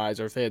get fries,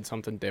 or if they had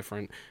something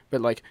different, but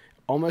like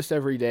almost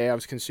every day I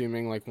was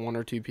consuming like 1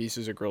 or 2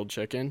 pieces of grilled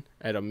chicken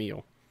at a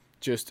meal,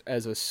 just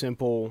as a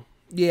simple.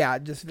 Yeah,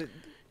 just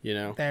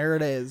there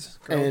it is,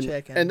 grilled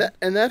chicken,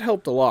 and that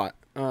helped a lot.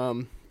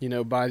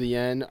 By the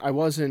end, I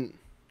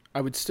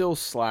would still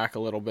slack a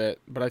little bit,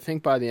 but I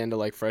think by the end of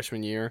like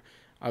freshman year,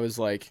 I was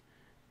like,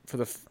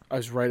 I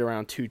was right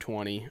around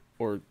 220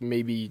 or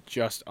maybe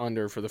just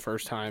under for the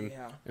first time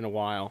in a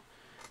while.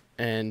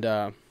 And,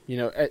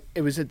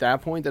 it was at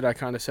that point that I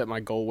kind of set my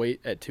goal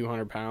weight at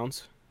 200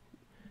 pounds.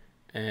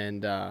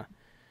 And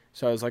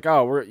so I was like,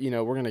 oh, we're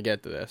going to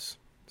get to this.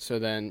 So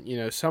then,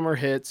 summer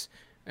hits,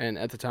 and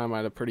at the time I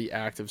had a pretty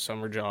active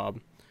summer job,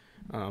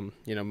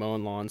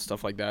 mowing lawns,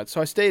 stuff like that.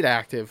 So I stayed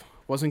active,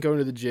 wasn't going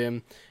to the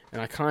gym,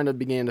 and I kind of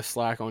began to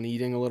slack on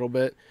eating a little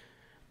bit.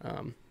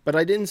 But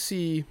I didn't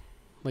see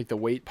like the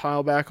weight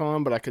pile back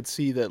on, but I could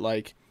see that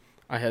like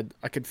I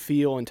could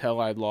feel and tell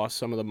I had lost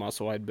some of the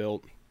muscle I'd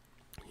built,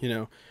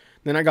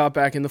 Then I got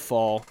back in the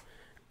fall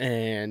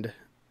and,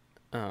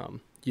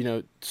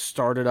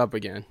 started up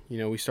again.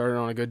 We started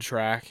on a good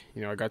track.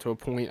 I got to a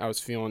point I was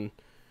feeling,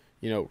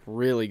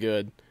 really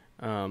good.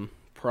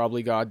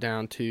 Probably got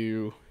down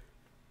to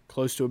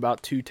close to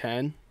about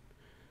 210.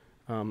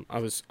 I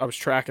was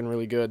tracking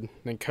really good.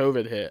 Then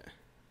COVID hit.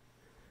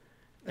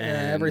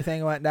 And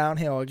everything went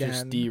downhill again.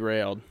 Just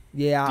derailed.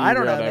 Yeah, I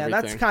don't know, man. Everything.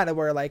 That's kind of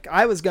where, like,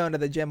 I was going to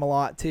the gym a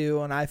lot,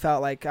 too, and I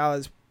felt like I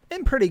was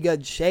in pretty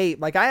good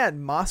shape. Like, I had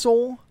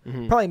muscle,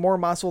 probably more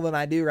muscle than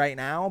I do right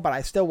now, but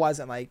I still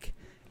wasn't, like,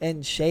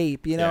 in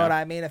shape. You know what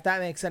I mean? If that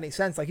makes any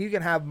sense. Like, you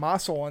can have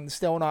muscle and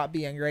still not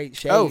be in great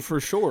shape. Oh, for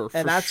sure.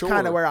 And that's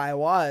kind of where I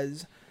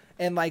was.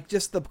 And, like,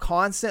 just the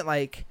constant,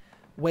 like,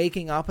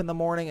 waking up in the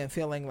morning and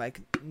feeling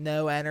like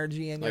no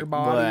energy in your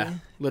body.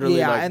 Bleh.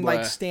 Literally,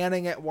 like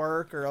standing at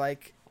work or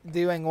like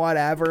doing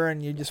whatever,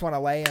 and you just want to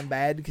lay in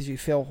bed because you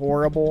feel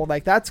horrible.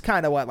 Like that's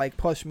kind of what like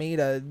pushed me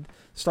to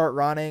start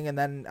running. And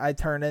then I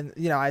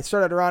I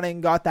started running,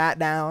 got that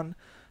down,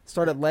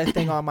 started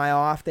lifting on my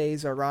off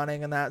days of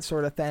running and that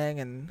sort of thing.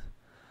 And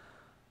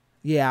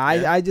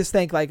I just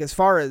think like as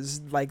far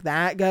as like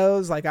that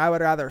goes, like I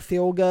would rather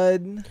feel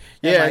good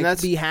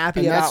and be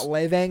happy about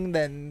living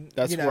than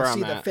see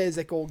the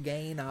physical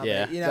gain of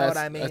it. You know what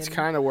I mean? That's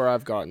kind of where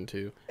I've gotten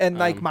to. And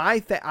like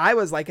I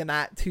was like in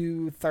that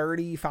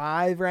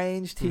 235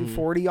 range,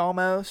 240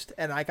 almost,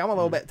 and like I'm a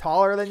little bit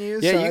taller than you.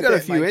 Yeah, so you got a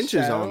few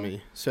inches on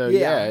me.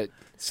 So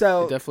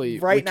so definitely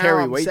right now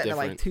carry I'm weight sitting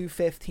different. at like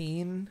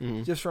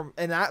 215 just from,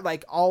 and that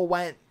like all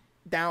went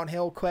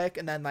downhill quick,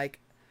 and then like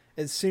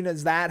as soon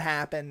as that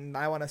happened,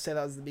 I want to say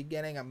that was the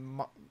beginning of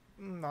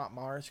not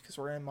March because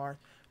we're in March,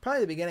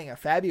 probably the beginning of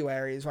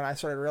February is when I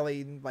started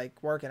really like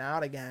working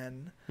out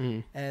again,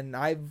 and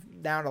I'm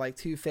down to like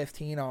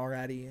 215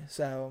 already.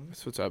 So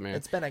that's what's up, man.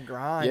 It's been a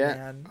grind,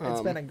 man.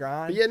 It's been a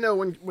grind. But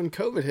when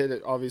COVID hit,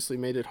 it obviously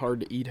made it hard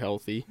to eat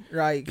healthy,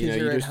 right? Because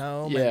you're at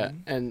home. Yeah,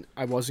 and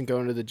I wasn't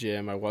going to the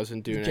gym. I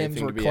wasn't doing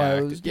anything to be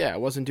active. Yeah, I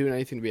wasn't doing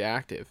anything to be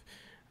active.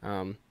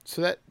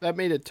 So that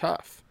made it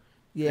tough.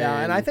 Yeah,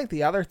 and I think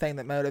the other thing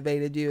that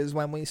motivated you is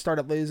when we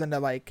started losing to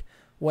like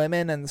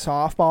women and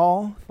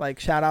softball.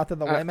 Like shout out to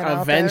the women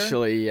out there.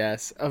 Eventually,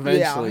 yes.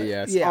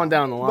 Yeah. On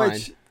down the line.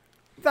 Which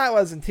that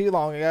wasn't too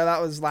long ago.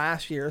 That was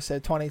last year, so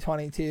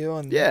 2022.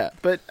 And yeah,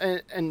 but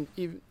and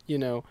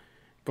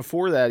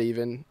before that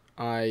even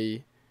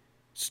I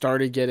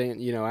started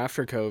getting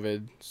after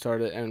COVID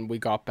started and we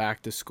got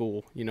back to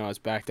school. I was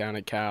back down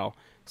at Cal,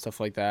 stuff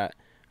like that.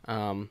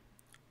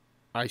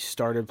 I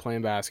started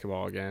playing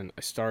basketball again.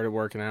 I started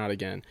working out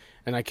again,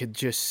 and I could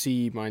just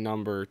see my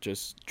number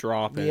just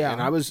dropping. Yeah.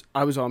 And I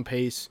was on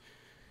pace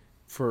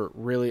for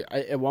really.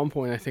 At one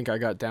point, I think I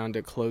got down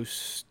to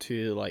close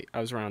to like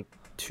I was around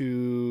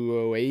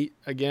 208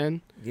 again.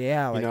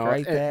 Yeah, like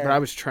right there. But I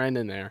was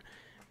trending there,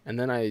 and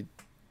then I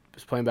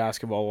was playing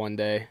basketball one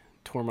day,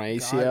 tore my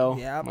ACL,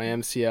 my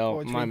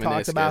MCL, my meniscus. We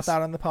talked about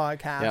that on the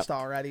podcast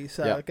already,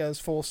 so it goes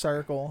full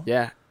circle.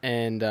 Yeah,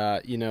 and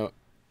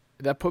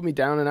that put me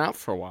down and out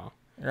for a while.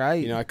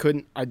 Right.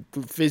 I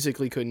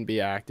physically couldn't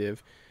be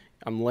active.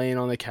 I'm laying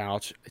on the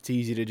couch. It's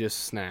easy to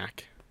just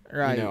snack.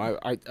 Right.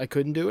 I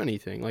couldn't do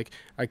anything. Like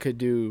I could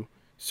do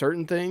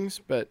certain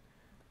things, but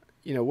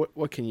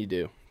what can you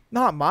do?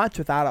 Not much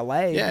without a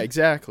leg. Yeah,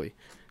 exactly.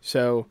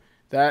 So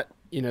that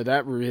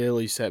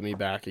really set me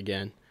back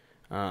again.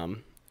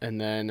 And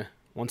then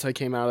once I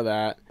came out of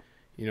that,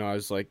 I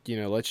was like,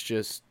 let's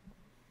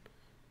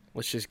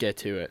just get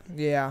to it.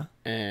 Yeah.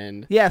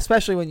 And yeah,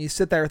 especially when you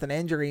sit there with an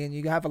injury and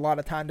you have a lot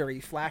of time to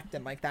reflect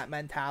and like that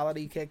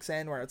mentality kicks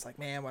in where it's like,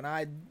 man, when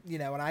I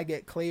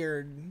get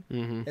cleared,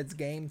 it's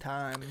game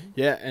time.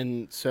 Yeah.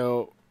 And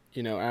so,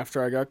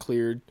 after I got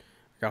cleared,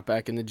 I got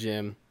back in the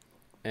gym,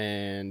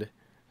 and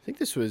I think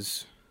this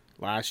was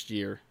last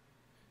year.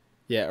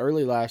 Yeah.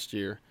 Early last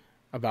year,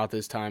 about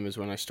this time is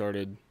when I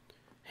started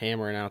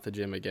hammering out the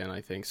gym again,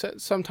 I think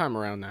sometime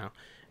around now.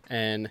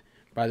 And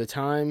by the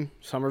time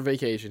summer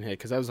vacation hit,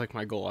 because that was like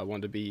my goal, I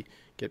wanted to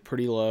get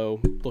pretty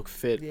low, look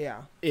fit,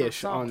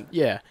 ish.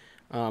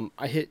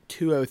 I hit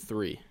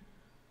 203,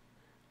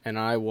 and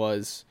I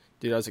was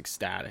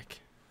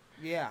ecstatic.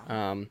 Yeah.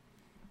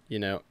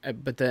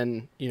 But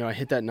then I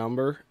hit that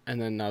number,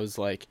 and then I was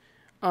like,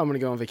 oh, I'm gonna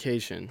go on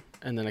vacation,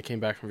 and then I came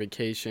back from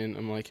vacation.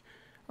 I'm like,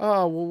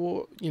 oh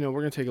well,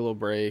 we're gonna take a little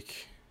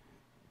break,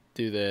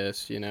 do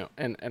this, and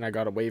I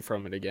got away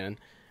from it again,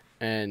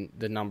 and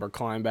the number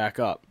climbed back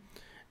up.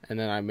 And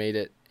then I made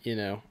it,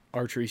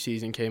 archery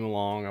season came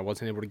along. I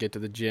wasn't able to get to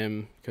the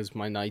gym because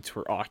my nights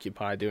were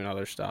occupied doing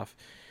other stuff.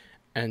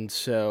 And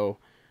so,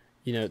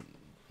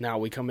 now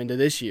we come into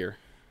this year.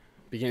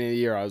 Beginning of the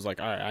year, I was like,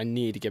 all right, I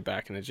need to get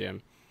back in the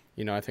gym.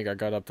 I think I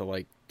got up to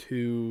like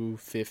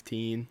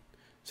 215,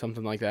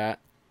 something like that,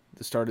 at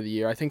the start of the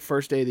year. I think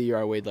first day of the year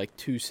I weighed like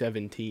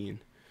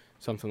 217,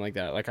 something like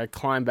that. Like I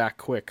climbed back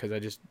quick because I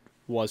just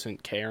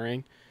wasn't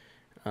caring.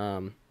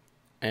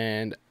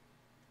 And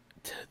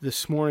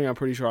this morning I'm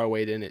pretty sure I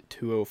weighed in at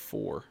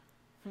 204.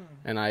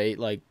 And I ate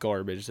like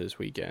garbage this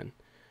weekend,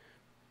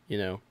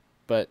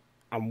 But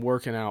I'm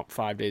working out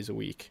 5 days a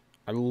week.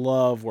 I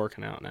love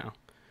working out now,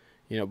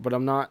 but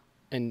I'm not.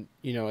 And,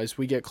 as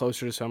we get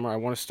closer to summer, I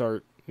want to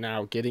start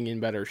now getting in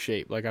better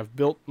shape. Like I've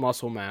built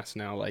muscle mass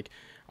now. Like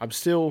I'm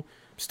still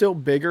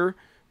bigger,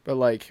 but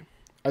like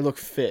I look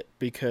fit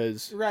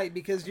because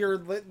you're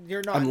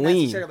not I'm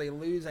necessarily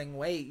losing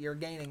weight. You're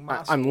gaining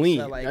muscle. I'm lean.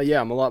 So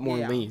I'm a lot more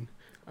lean.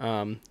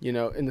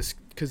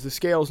 Because the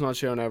scale's not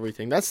showing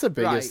everything. That's the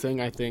biggest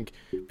thing I think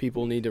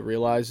people need to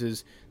realize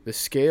is the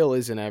scale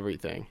isn't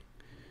everything.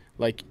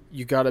 Like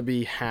you got to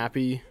be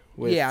happy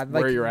with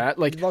where you're at.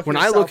 Like when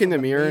I look in the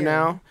mirror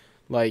now,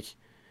 like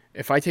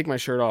if I take my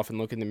shirt off and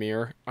look in the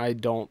mirror, I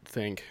don't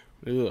think,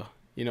 ugh.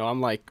 I'm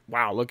like,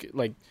 wow, look,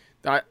 like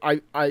I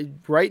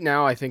right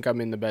now I think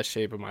I'm in the best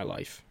shape of my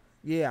life.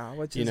 Yeah,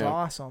 which is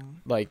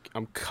awesome. Like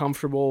I'm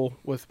comfortable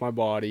with my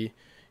body,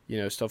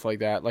 stuff like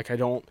that. Like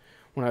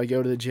when I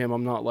go to the gym,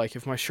 I'm not like,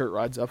 if my shirt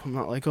rides up, I'm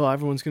not like, oh,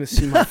 everyone's going to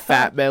see my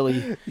fat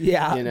belly.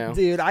 Yeah,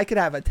 dude, I could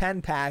have a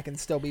 10-pack and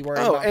still be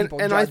worried about people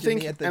judging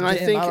me at the gym.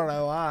 I don't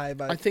know why,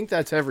 but I think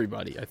that's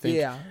everybody. I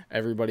think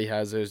everybody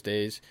has those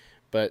days.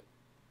 But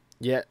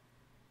yet,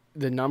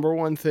 the number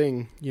one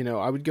thing,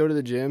 I would go to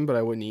the gym, but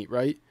I wouldn't eat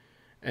right.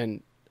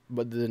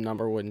 But the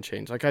number wouldn't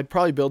change. Like, I'd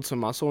probably build some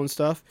muscle and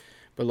stuff,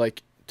 but,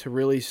 like, to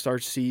really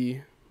start to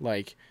see,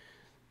 like,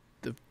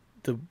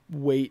 the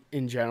weight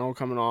in general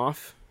coming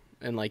off,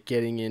 and like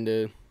getting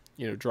into,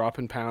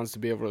 dropping pounds to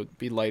be able to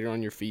be lighter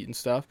on your feet and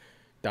stuff,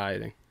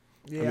 dieting.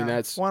 Yeah, I mean,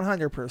 that's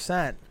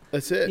 100%.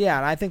 That's it. Yeah,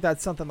 and I think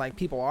that's something like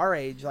people our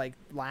age like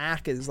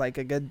lack is like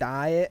a good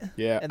diet.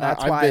 Yeah, and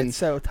that's why it's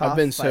so tough. I've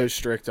been so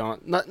strict on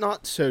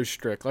not so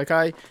strict. Like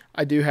I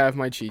do have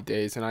my cheat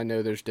days, and I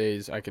know there's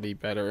days I could eat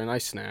better, and I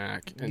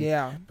snack.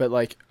 But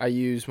like I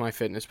use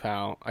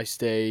MyFitnessPal. I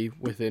stay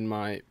within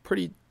my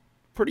pretty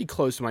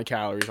close to my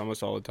calories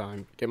almost all the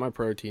time. Get my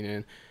protein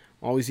in.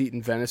 Always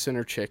eating venison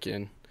or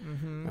chicken,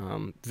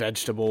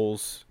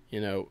 vegetables,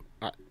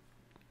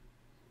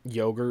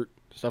 yogurt,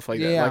 stuff like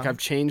that. Like I've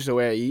changed the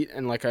way I eat,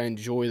 and like I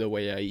enjoy the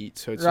way I eat.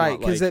 So it's right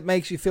because it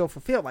makes you feel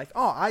fulfilled. Like,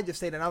 oh, I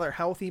just ate another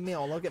healthy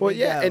meal. Look at me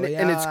go. And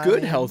it's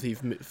good healthy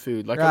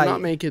food. Like I'm not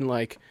making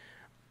like.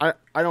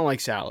 I don't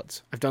like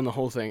salads. I've done the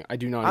whole thing. I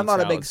do not. I'm eat not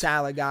salads. a big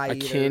salad guy. I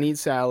can't eat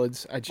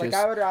salads. I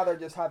would rather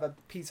just have a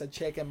piece of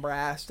chicken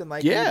breast and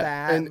like eat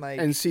that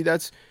and see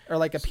that's or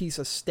like a piece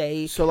of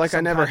steak. So like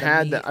I never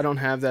had that. I don't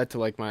have that to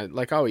like my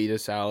like I'll eat a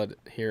salad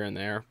here and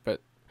there,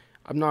 but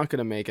I'm not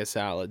gonna make a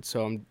salad.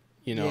 So I'm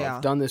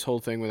I've done this whole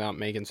thing without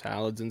making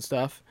salads and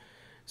stuff.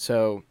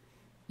 So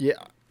yeah,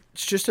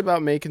 it's just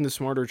about making the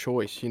smarter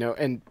choice,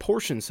 and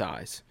portion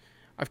size.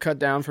 I've cut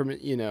down from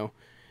it,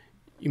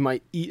 You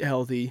might eat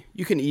healthy.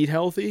 You can eat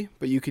healthy,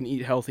 but you can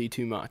eat healthy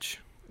too much.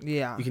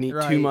 Yeah. You can eat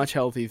too much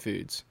healthy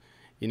foods.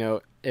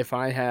 If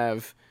I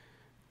have,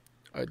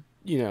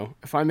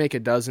 if I make a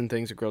dozen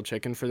things of grilled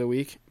chicken for the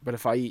week, but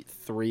if I eat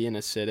 3 in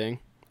a sitting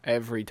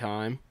every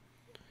time,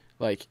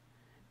 like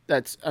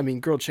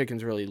grilled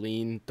chicken's really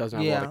lean, doesn't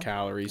have a lot of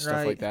calories,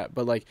 stuff like that.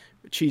 But like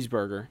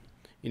cheeseburger,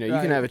 you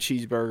can have a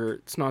cheeseburger.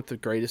 It's not the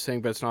greatest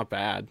thing, but it's not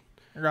bad.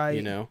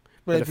 Right.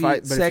 But if you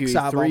eat 6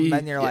 of them,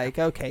 then you're like,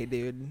 okay,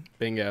 dude.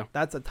 Bingo.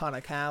 That's a ton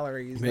of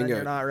calories. Bingo. Then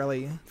you're not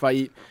really. If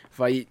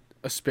I eat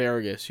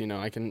asparagus,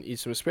 I can eat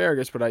some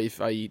asparagus, but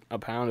if I eat a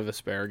pound of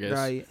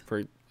asparagus,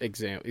 for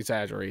example,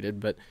 exaggerated,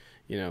 but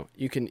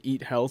you can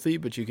eat healthy,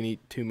 but you can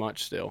eat too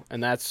much still,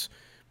 and that's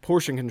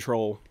portion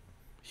control.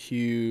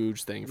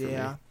 Huge thing for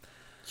me.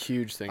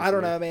 Huge thing. I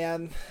don't know,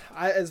 man.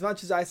 As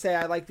much as I say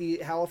I like to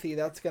eat healthy,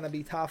 that's going to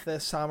be tough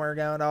this summer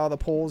going to all the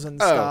pools and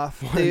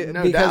stuff. Dude,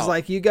 no because doubt.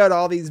 like you go to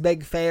all these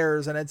big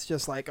fairs and it's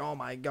just like, oh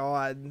my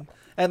God.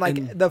 And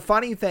like the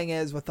funny thing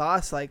is with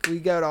us, like we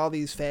go to all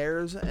these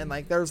fairs and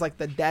like there's like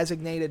the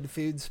designated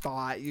food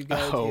spot you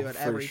go to at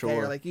every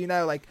fair. Like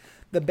like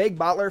the Big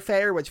Butler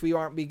Fair, which we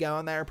won't be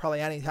going there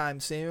probably anytime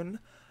soon.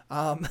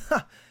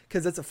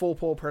 Because it's a full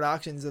pool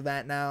productions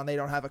event now and they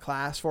don't have a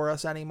class for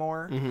us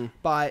anymore.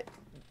 But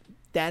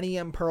Denny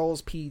and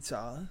Pearl's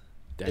Pizza.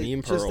 Denny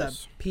and Pearl's.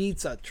 Just a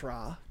pizza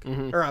truck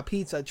or a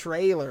pizza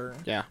trailer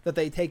that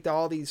they take to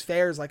all these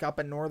fairs like up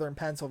in northern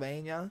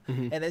Pennsylvania.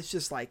 And it's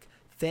just like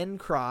thin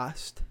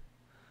crust,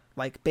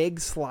 like big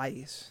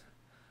slice.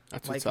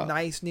 That's like what's up.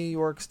 Nice New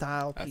York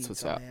style That's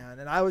pizza, man.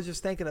 And I was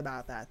just thinking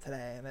about that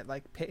today and it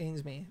like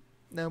pains me.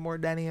 No more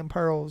Denny and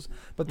Pearl's.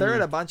 But they're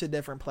at a bunch of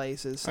different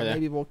places. So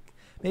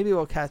maybe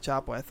we'll catch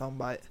up with them.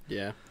 But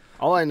yeah.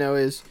 All I know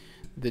is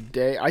the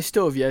day I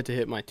still have yet to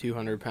hit my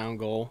 200-pound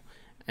goal,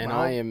 and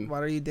I am.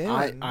 What are you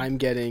doing? I'm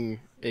getting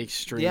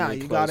extremely Yeah, you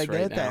close gotta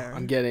right get now. there.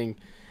 I'm getting,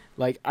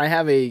 like, I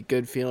have a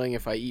good feeling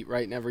if I eat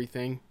right and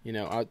everything. You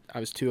know, I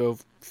was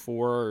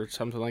 204 or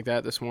something like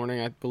that this morning,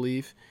 I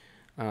believe.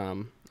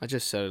 I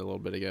just said it a little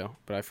bit ago,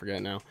 but I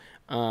forget now.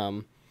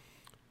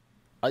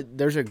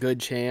 There's a good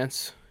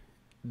chance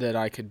that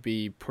I could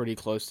be pretty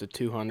close to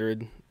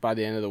 200 by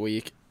the end of the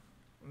week.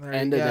 There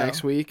End you of go.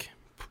 next week,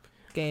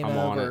 Game I'm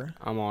on it. over.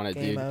 I'm on it,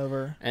 Game dude.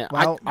 over. And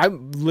Well, I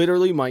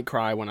literally might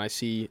cry when I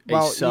see a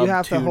well, sub you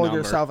have 2 to hold number.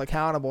 yourself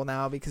accountable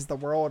now because the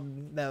world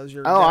knows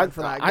you're Oh, going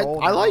for that goal.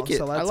 I like now. it.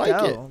 So I let's like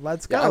go. it.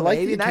 Let's Yeah, go. I like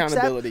baby. the Next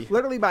accountability.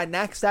 literally by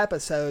next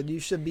episode, you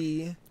should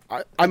be.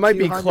 I might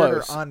be 200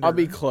 close. or under. I'll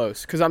be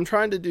close because I'm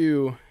trying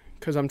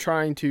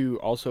to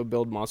also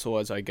build muscle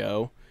as I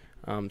go.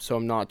 So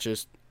I'm not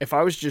just, if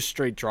I was just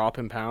straight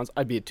dropping pounds,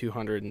 I'd be at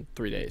 200 in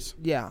 3 days.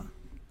 Yeah.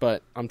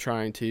 But I'm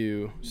trying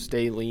to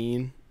stay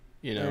lean,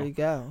 you know. There you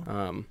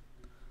go.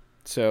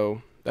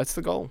 So that's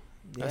the goal.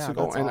 That's Yeah, the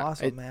goal. that's And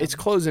awesome, man. it's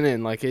closing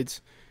in. Like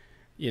it's,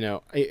 you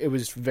know, it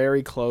was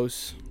very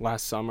close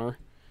last summer,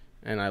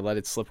 and I let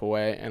it slip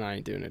away, and I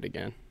ain't doing it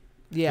again.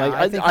 Yeah, like,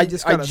 I think you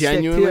just gotta stick to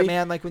genuinely- it,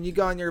 man. Like when you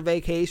go on your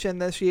vacation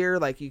this year,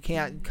 like you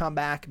can't come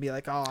back and be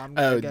like, "Oh, I'm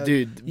gonna go."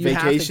 Dude, You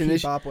have vacation to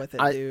this keep up with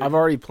it, I, dude. I've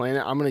already planned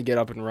it. I'm gonna get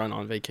up and run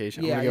on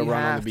vacation. Yeah, I'm gonna you go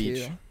run on the have beach.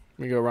 to. I'm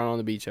gonna go run on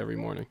the beach every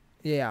morning.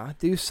 Yeah,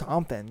 do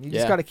something. You Yeah.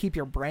 just got to keep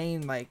your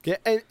brain like. Yeah,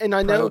 and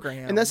I know,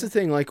 programmed. and that's the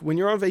thing. Like when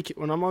you're on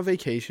when I'm on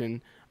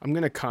vacation, I'm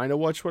gonna kind of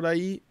watch what I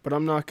eat, but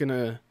I'm not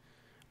gonna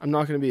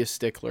be a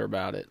stickler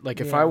about it. Like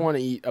if I Yeah. want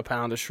to eat a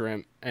pound of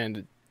shrimp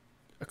and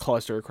a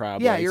cluster of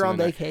crab Yeah, legs you're in on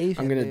the night,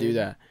 vacation. I'm gonna dude. do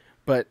that.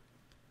 But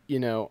you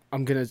know,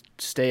 I'm gonna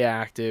stay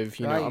active.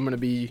 You know, Right.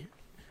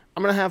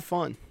 I'm gonna have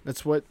fun.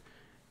 That's what,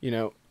 you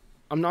know,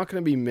 I'm not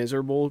gonna be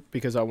miserable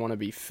because I want to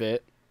be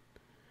fit.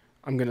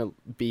 I'm gonna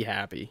be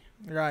happy.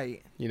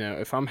 Right. You know,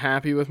 if I'm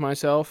happy with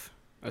myself,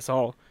 that's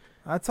all.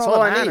 That's That's all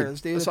all that I need.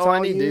 matters, dude. That's It's all I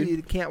all need, you. dude.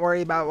 You can't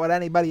worry about what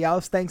anybody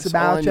else thinks That's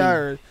all about you I need.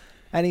 or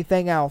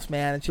anything else,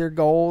 man. It's your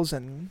goals,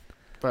 and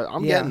But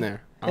I'm Yeah. getting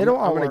there. it'll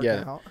all I'm gonna work get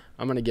it. out.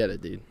 I'm gonna get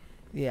it, dude.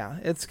 Yeah,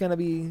 it's gonna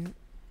be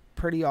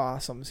pretty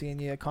awesome seeing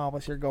you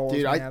accomplish your goals,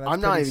 Dude, man. That's I'm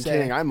not pretty even sick.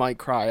 kidding. I might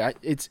cry.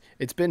 It's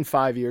been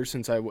 5 years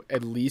since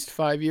at least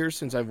 5 years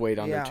since I've weighed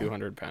under Yeah.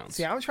 200 pounds.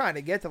 See, I'm trying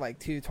to get to like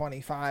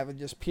 225 and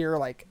just pure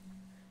like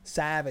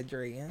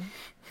savagery.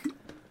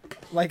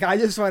 Like I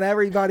just want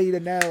everybody to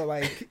know,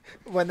 like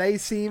when they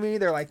see me,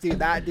 they're like, "Dude,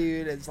 that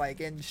dude is like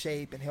in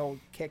shape and he'll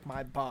kick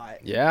my butt."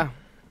 Yeah,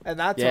 And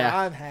that's Yeah.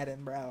 where I'm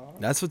heading, bro.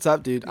 that's what's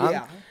up, dude.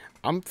 Yeah.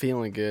 I'm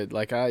feeling good.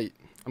 Like I'm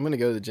gonna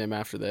go to the gym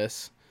after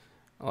this.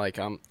 Like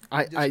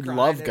I Just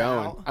love grind it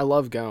going. out. I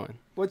love going.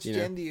 Which you know.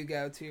 gym do you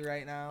go to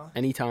right now?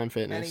 Anytime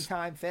Fitness.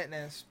 Anytime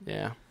Fitness.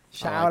 Yeah.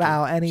 Shout like it.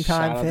 out Anytime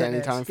Shout out to Fitness.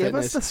 Anytime Give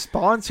Fitness. us the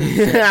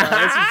sponsorship. Bro.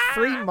 This is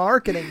free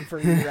marketing for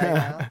you right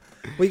now.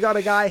 We got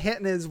a guy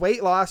hitting his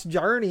weight loss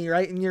journey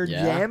right in your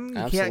Yeah, gym. You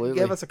can't absolutely.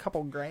 give us a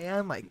couple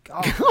grand? Like,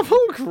 God. Couple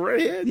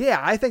grand.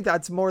 Yeah, I think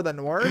that's more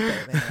than worth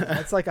it, man.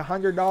 That's like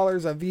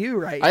 $100 a view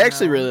right now. I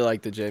actually really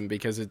like the gym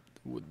because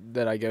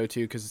that I go to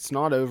because it's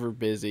not over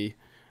busy.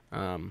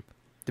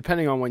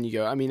 Depending on when you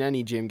go. I mean,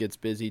 any gym gets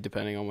busy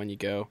depending on when you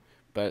go.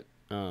 But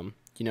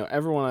you know,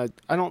 everyone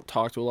I don't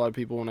talk to a lot of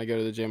people when I go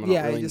to the gym. I don't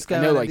Yeah, you really, just go I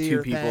in know and like do 2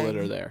 your people that thing.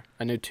 are there.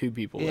 I know 2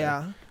 people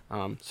Yeah.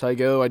 there. So I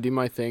go, I do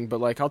my thing, but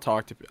like I'll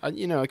talk to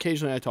you know,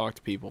 occasionally I talk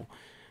to people.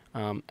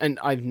 And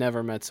I've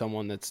never met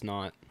someone that's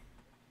not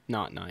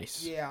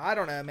nice. Yeah, I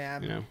don't know,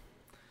 man. You know.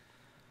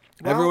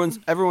 Well-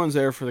 Everyone's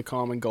there for the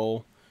common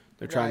goal.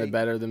 They're trying to Right.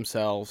 better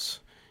themselves.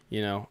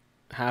 You know,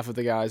 half of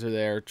the guys are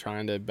there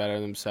trying to better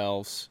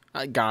themselves.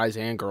 Guys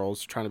and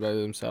girls trying to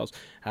better themselves.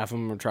 Half of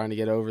them are trying to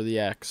get over the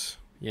ex.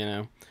 You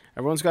know,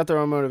 everyone's got their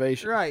own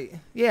motivation. Right.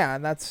 Yeah,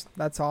 and that's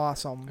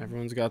awesome.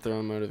 Everyone's got their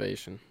own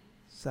motivation.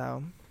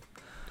 So,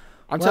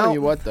 I'm Well- telling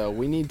you what, though,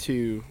 we need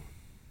to,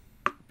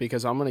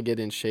 because I'm gonna get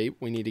in shape.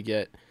 We need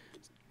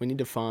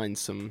to find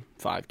some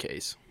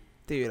 5Ks.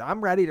 dude,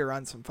 I'm ready to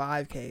run some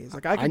 5Ks.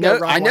 Like I I can know, go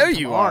run I know one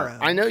you tomorrow. are.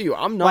 I know you.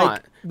 I'm not.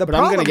 Like the but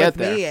I'm problem gonna get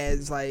with there. me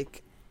is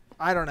like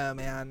I don't know,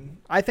 man.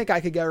 I think I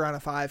could go run a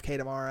 5K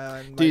tomorrow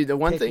and Dude, like, the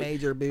one kick thing-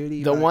 major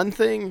booty. The but- one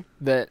thing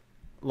that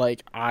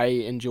like I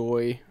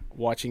enjoy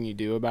watching you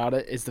do about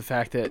it is the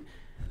fact that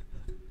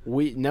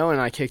Noah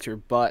and I kicked your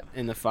butt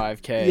in the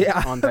 5K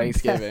Yeah. on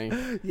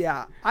Thanksgiving.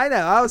 Yeah, I know.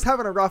 I was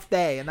having a rough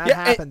day, and that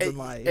Yeah, happens in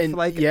life. and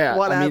like, yeah, I mean,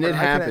 whatever. it can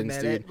happens,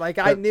 admit dude. it. Like,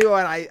 I But-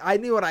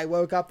 knew when I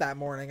woke up that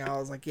morning, I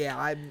was like,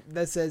 yeah,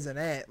 this isn't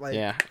it. Like,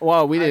 Yeah.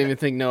 Well, we didn't I- even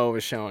think Noah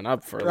was showing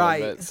up for a Right.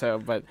 little bit. So,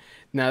 but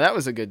no, that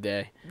was a good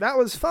day. that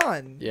was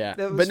fun. Yeah.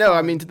 That was But no, I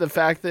fun. mean, to the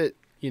fact that,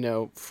 you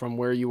know, from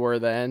where you were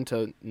then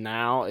to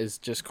now is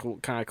just cool,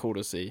 kind of cool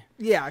to see.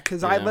 yeah,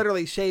 because I know.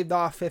 literally shaved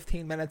off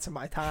 15 minutes of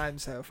my time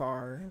so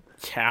far.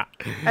 Yeah.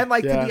 And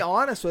like to Yeah. be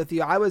honest with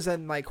you, I was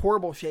in like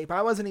horrible shape.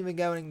 I wasn't even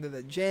going to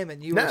the gym,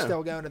 and you were No.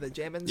 still going to the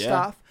gym and Yeah.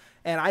 stuff.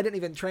 And I didn't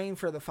even train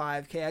for the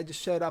 5K. I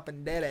just showed up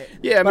and did it.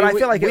 Yeah, but I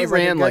feel like we it was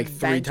ran like, a like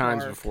good 3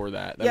 times benchmark. before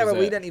that. Yeah, but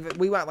we didn't even.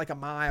 We went like a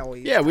mile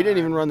each Yeah, we didn't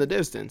time. even run the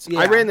distance. Yeah.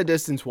 I ran the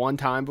distance 1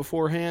 time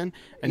beforehand,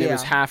 and it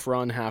was Yeah. half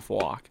run, half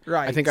walk.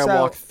 Right. I think I So-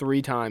 walked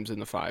 3 times in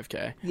the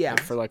 5K. Yeah.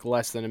 For like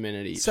less than a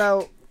minute each.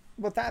 So,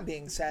 with that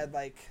being said,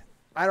 like,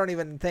 I don't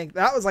even think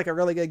that was like a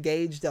really good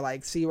gauge to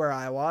like see where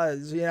I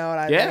was. You know what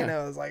I Yeah. mean?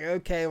 It was like,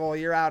 okay, well,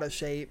 you're out of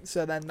shape.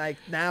 So then, like,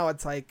 now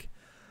it's like,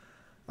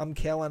 I'm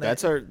killing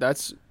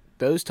it.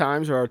 Those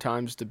times are our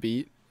times to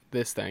beat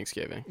this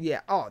Thanksgiving.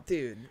 Yeah. Oh,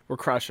 dude. We're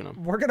crushing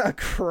them. We're gonna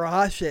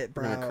crush it,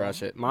 bro. We're gonna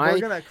crush it. We're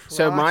gonna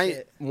crush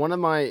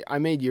it. I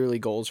made yearly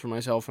goals for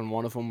myself, and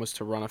one of them was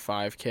to run a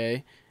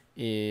 5K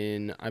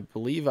in, I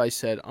believe I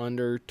said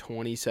under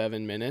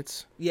 27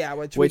 minutes. Yeah,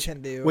 which we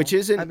can do. Which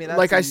isn't, I mean, that's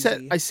like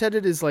easy. I said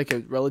it is like a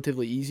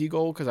relatively easy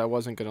goal because I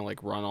wasn't gonna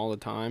like run all the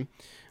time,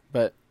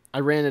 but I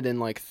ran it in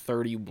like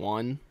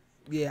 31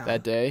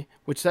 that day,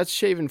 which that's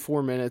shaving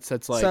 4 minutes.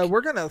 That's like, so we're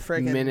gonna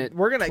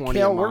we're gonna 20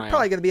 kill. a We're mile.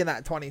 probably gonna be in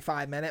that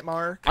 25-minute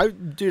mark.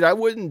 Dude, I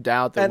wouldn't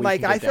doubt that. And we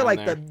like, can I get feel down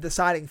like there. the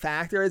deciding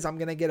factor is I'm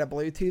gonna get a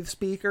Bluetooth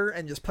speaker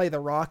and just play the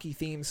Rocky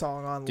theme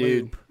song on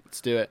Dude, loop.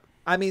 let's do it.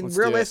 I mean, Let's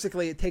do it.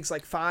 realistically, it takes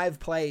like 5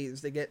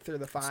 plays to get through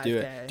the 5K. Let's do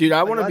it. Dude, I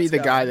Like, want to be let's the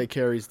go. guy that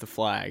carries the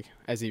flag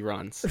as he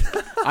runs.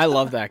 I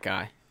love that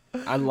guy.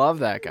 I love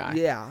that guy.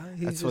 Yeah,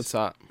 That's what's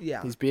up.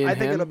 Yeah, He's being I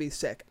think him. it'll be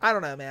sick. I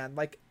don't know, man.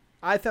 Like,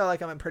 I feel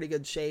like I'm in pretty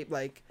good shape.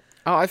 Like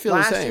Oh, I feel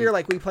last the same. year,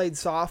 like we played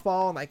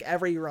softball, and like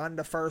every run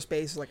to first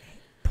base is like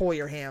pull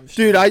your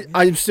hamstring. Dude,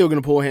 I'm still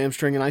gonna pull a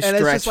hamstring, and I and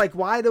stretch. it's just like,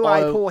 why do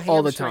I pull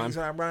all the hamstrings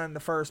time. when I'm running to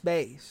first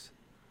base?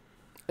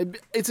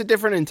 It's a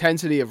different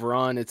intensity of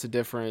run. It's a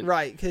different,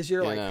 Right, because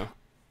you're you like, know.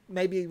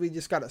 maybe we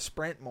just got to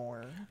sprint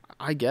more.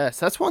 I guess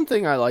that's one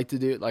thing I like to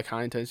do, like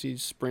high intensity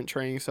sprint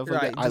training stuff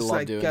like Right, that. I just love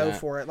like doing go that.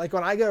 for it. Like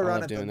when I go run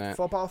love at doing the that.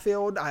 football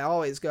field, I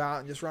always go out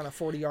and just run a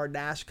 40-yard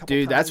dash. A couple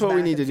Dude, times that's what we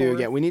back need to and do forth.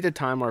 again. We need to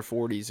time our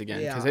 40s again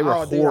because Yeah. they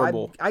were Dude,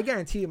 horrible. I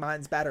guarantee you,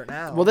 mine's better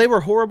now. Well, they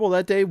were horrible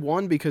that day.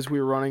 One, because we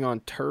were running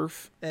on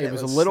turf. And It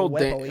was a was little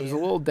swippily. it was a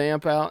little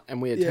damp out,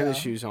 and we had tennis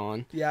Yeah. shoes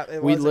on. Yeah,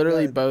 it We wasn't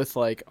literally good. both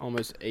like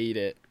almost ate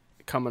it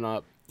coming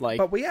up, like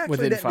But we actually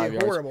within didn't 5 do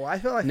yards. horrible. I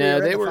feel like No, we were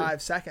they in the were-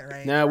 5-second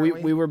range. No,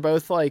 weren't we were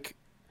both like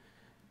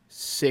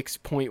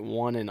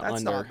 6.1 and That's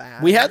under. not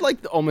bad. We had like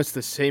almost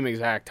the same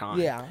exact time.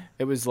 Yeah.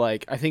 It was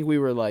like, I think we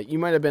were like, you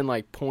might have been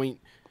like point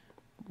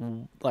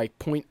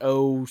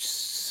oh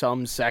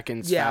some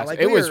seconds. Yeah, fast. like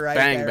it we was were right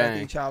bang there bang.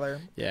 with each other.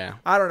 Yeah.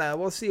 I don't know.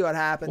 We'll see what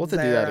happens. We'll have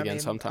to do there. that again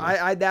sometime.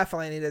 I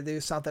definitely need to do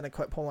something to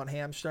quit pulling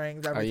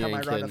hamstrings every You time I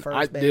ain't run to kidding.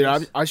 first base.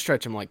 Dude, I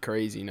stretch them like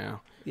crazy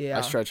now. yeah,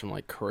 I stretch them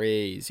like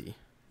crazy.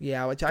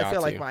 yeah, which I Got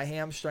feel like to. my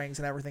hamstrings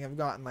and everything have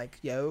gotten like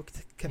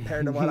yoked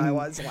compared to what I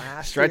was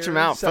last Stretch year. them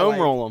out. So, Foam like,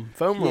 roll them.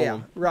 Foam roll Yeah,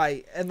 them.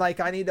 right. And like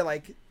I need to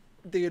like,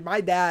 dude,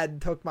 my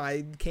dad took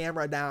my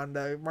camera down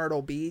to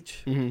Myrtle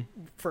Beach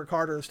for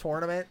Carter's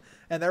tournament,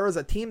 and there was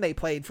a team they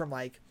played from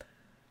like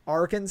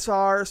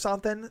Arkansas or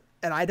something,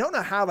 and I don't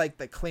know how like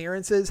the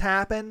clearances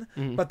happen,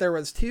 but there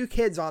was 2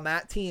 kids on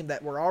that team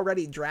that were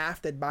already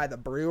drafted by the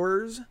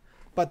Brewers,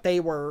 but they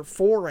were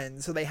foreign,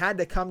 so they had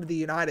to come to the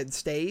United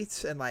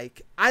States, and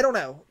like I don't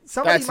know,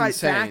 somebody That's might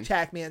insane. fact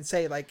check me and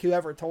say like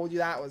whoever told you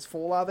that was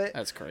full of it.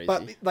 That's crazy.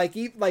 But like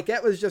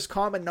it was just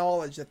common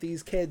knowledge that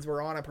these kids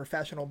were on a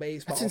professional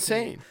baseball. That's team.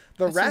 insane.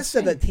 The That's rest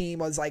of the insane. team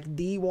was like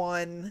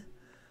D1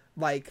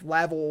 like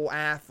level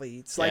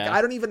athletes. Like Yeah.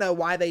 I don't even know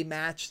why they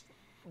matched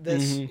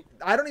this. Mm-hmm.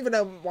 I don't even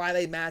know why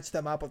they matched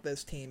them up with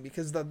this team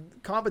because the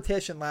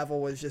competition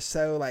level was just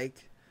so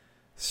like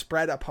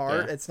spread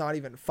apart. Yeah. It's not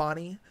even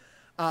funny.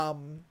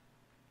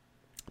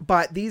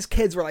 But these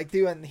kids were like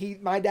doing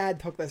my dad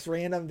took this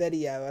random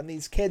video and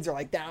these kids are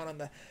like down on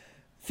the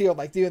field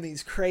like doing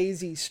these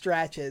crazy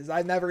stretches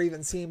I've never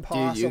even seen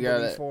possible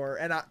got it. before.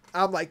 And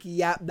I'm like,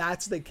 yep,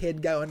 that's the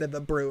kid going to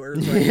the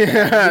Brewers right Yeah,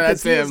 there. Because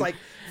that's he was him. like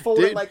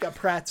folded Dude, like a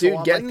pretzel. dude,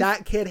 I'm getting- like,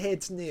 that kid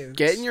hits nukes.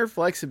 Getting your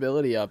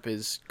flexibility up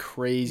is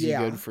crazy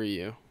Yeah. good for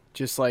you.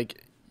 Just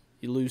like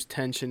you lose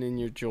tension in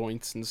your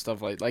joints and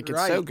stuff like it's so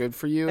Right. good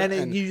for you. and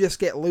then you just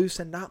get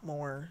loosened up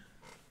more.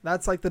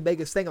 That's like the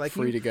biggest thing. Like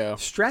free to go.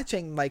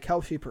 Stretching like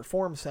helps you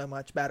perform so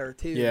much better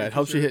too. Yeah, it because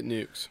helps you you're-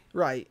 hit nukes.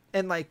 Right.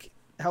 And like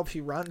helps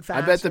you run faster.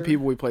 I bet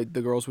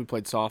the girls we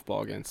played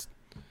softball against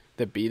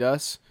that beat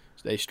us,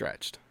 they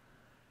stretched.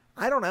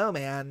 I don't know,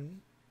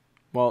 man.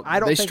 Well, I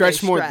don't they think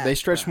stretched they more. stretched, They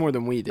stretched bro. more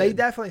than we did. They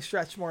definitely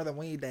stretched more than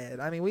we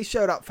did. I mean, we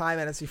showed up 5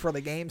 minutes before the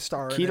game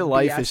started. Key to and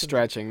life BS is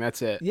stretching.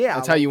 That's it. Yeah,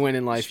 that's how like, you win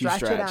in life. You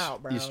stretch. it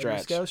out, bro. You stretch.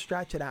 Just go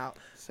stretch it out.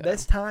 So.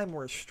 This time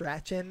we're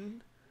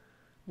stretching.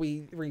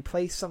 We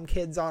replaced some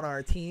kids on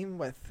our team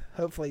with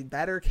hopefully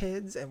better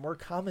kids, and we're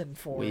coming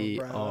for We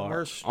them, bro. are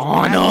We're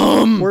on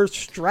 'em. We're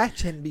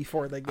stretching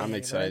before the game. I'm and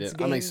excited. it's I'm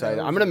game excited.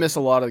 I'm over. gonna miss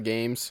a lot of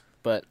games,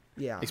 but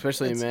Yeah,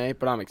 especially in it's May.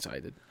 But I'm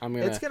excited.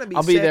 It's gonna be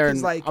I'll be sick there.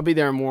 'cause, like, I'll be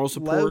there in moral low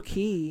support.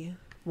 key.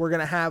 We're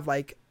gonna have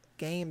like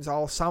games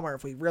all summer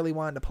if we really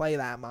wanted to play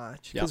that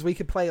much because Yep. we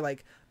could play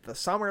like the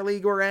summer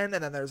league we're in,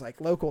 and then there's like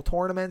local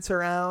tournaments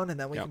around, and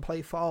then we Yep. can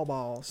play fall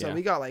ball. So Yeah.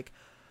 we got like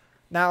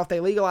Now, if they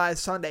legalize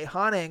Sunday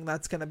hunting,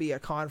 that's going to be a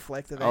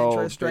conflict of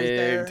interest right big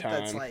there. time.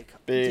 That's like,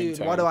 Big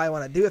dude, what do I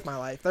want to do with my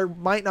life? There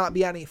might not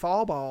be any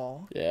fall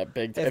ball. Yeah,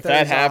 big. If that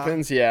there's,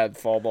 happens, yeah,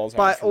 fall ball's out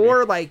But for me.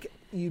 or like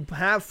you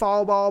have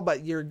fall ball,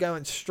 but you're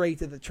going straight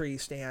to the tree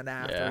stand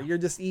after. Yeah. You're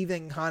just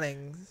evening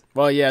hunting.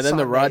 Well, yeah, then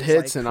the rut Sundays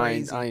hits, like and I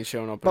crazy. ain't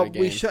showing up But in a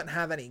game. we shouldn't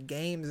have any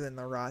games in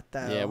the rut,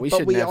 though. Yeah, we but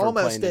should we never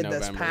almost play into did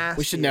this November. past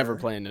We should year. never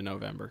play into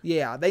November.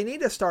 Yeah, they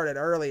need to start it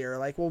earlier.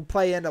 Like we'll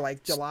play into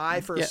like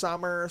July for Yeah.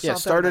 summer or Yeah, something.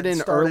 started and in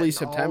then start it early in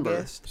September.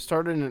 August.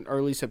 Started in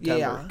early September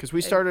Yeah. because we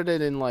started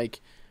it in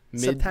like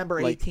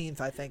September like, 18th,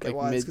 I think like it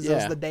was, mid- because it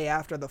was yeah. the day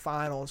after the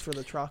finals for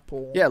the truck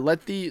pool. Yeah,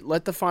 let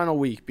the final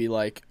week be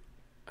like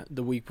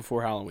the week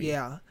before Halloween.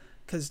 Yeah.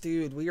 Because,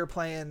 dude, we were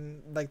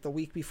playing like the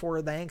week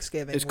before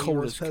Thanksgiving. As We cold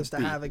were as supposed could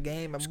to be. have a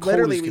game. And As cold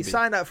literally, as we could be.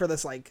 signed up for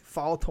this like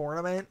fall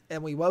tournament,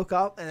 and we woke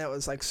up and it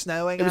was like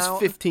snowing It was out.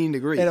 15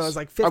 degrees. And it was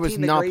like 15 I was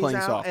degrees not playing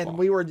out, softball. and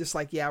we were just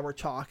like, yeah, we're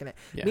chalking it.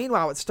 Yeah.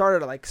 Meanwhile, it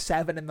started at like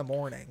 7 in the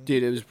morning.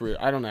 Dude, it was brutal.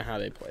 I don't know how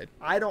they played.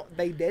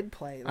 They did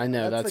play. I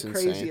know, that's the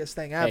insane. craziest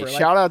thing Hey, ever. Like,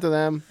 shout out to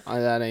them.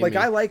 That ain't like me.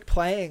 I like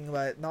playing,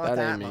 but not That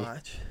that ain't me.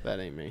 much. That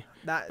ain't me.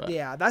 That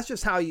yeah, that's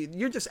just how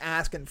you're just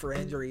asking for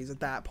injuries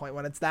at that point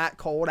when it's that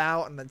cold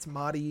out and it's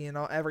muddy and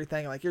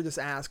everything. Like you're just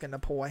asking to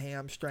pull a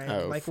hamstring,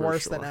 Oh, like for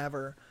worse sure. than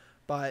ever.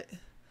 But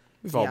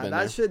We've all yeah, been that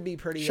there. should be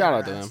pretty. Shout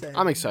out to interesting. them.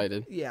 I'm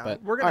excited. Yeah,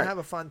 but, we're gonna all right. have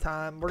a fun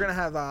time. We're gonna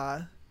have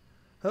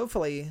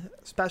hopefully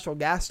special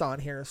guest on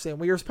here soon.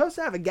 We were supposed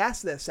to have a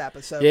guest this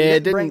episode. Yeah, we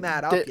it didn't bring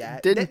that up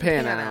yet. Didn't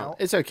pan out.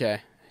 It's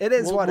okay. It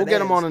is what we'll it get is.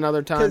 them on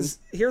another time. Because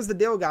here's the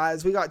deal,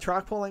 guys. We got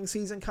truck pulling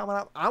season coming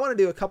up. I want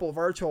to do a couple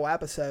virtual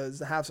episodes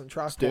to have some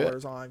truck do it.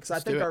 pullers on because I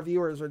Let's think do our it.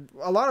 viewers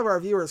a lot of our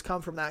viewers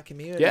come from that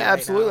community. Yeah, right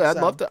absolutely. now,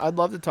 I'd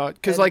love to talk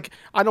because And- like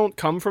I don't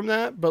come from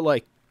that, but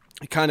like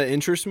it kind of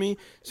interests me.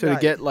 So to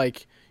Right. get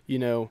like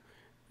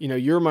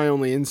you're my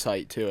only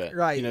insight to it.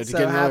 Right. To so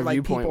get have another like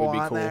viewpoint people would be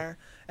on cool. there.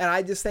 And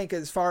I just think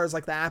as far as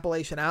like the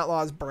Appalachian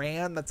Outlaws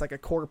brand, that's like a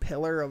core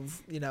pillar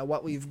of,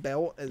 what we've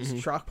built is Mm-hmm.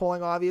 truck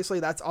pulling,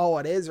 obviously. That's all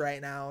it is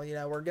right now.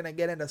 We're going to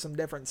get into some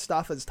different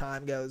stuff as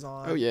time goes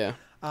on. Oh yeah.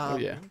 Oh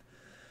yeah.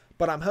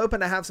 But I'm hoping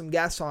to have some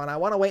guests on. I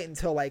want to wait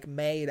until like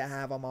May to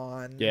have them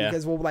on. Yeah.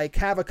 Because we'll like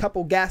have a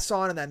couple guests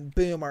on and then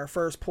boom, our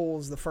first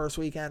pool's the first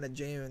weekend of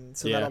June.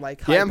 So Yeah. that'll like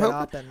hype Yeah, it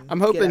up and I'm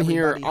hoping get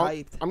here.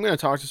 everybody hyped. I'm gonna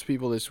talk to some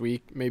people this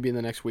week. Maybe in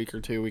the next week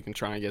or two, we can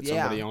try and get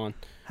Yeah. somebody on.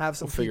 Have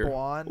some we'll figure- people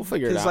on. we'll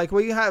figure it Because out. like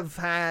we have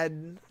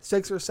had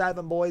 6 or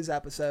 7 boys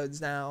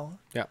episodes now.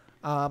 Yeah.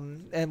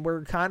 And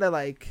we're kind of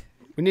like,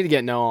 We need to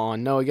get Noah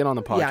on. Noah, get on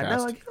the podcast. yeah,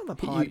 no, get on the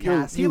You-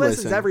 podcast. you he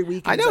listens listen. every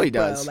week. I know he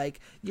does. Like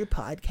your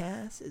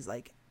podcast is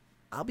like,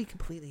 I'll be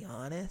completely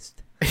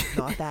honest,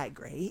 not that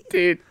great.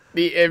 Dude,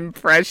 the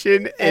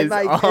impression And is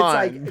like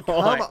on. it's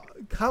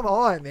like come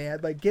on, man,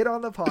 like get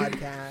on the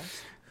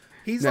podcast.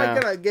 He's No.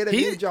 like gonna get a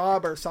He- new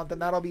job or something.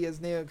 That'll be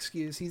his new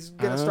excuse. He's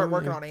gonna start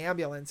working on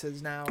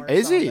ambulances now. Or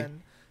Is he?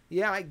 something.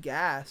 Yeah, I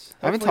guess.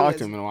 I haven't Hopefully talked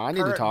to his him in a while. I need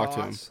to current talk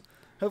to him. boss-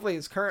 Hopefully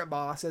his current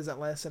boss isn't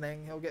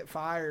listening. He'll get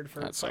fired for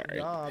That's all quitting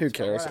right. jobs, Who but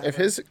cares? If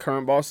whatever. his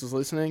current boss is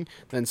listening,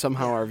 then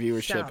somehow Yeah, our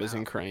viewership shout is out.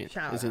 insane.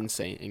 Shout Is out.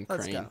 insane.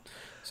 Let's Crane. go.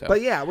 So,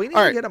 But yeah, we need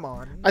All to right. get him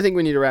on. I think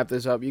we need to wrap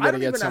this up. You I got to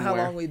don't get even know somewhere.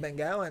 how long we've been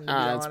going. To be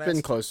It's honest.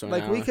 been close to an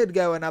like hour. we could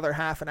go another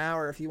half an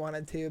hour if you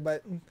wanted to,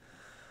 but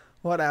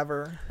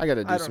whatever. I got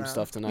to I do don't some know.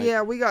 stuff tonight.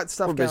 Yeah, we got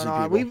stuff We're going busy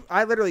on. people.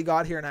 I literally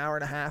got here an hour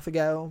and a half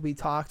ago. We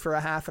talked for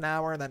a half an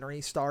hour and then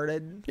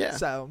restarted. Yeah.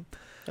 So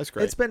That's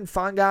great. it's been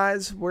fun,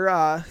 guys.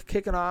 We're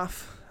kicking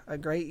off a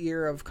great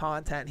year of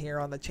content here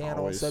on the channel.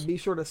 Always. So be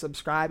sure to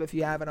subscribe if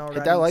you haven't already.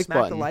 that like Smack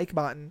button. the like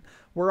button.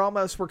 We're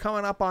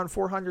coming up on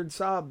 400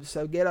 subs.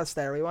 So get us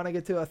there. We want to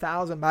get to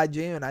 1,000 by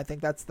June. I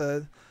think that's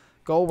the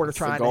goal we're That's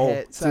the trying goal. to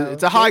hit. So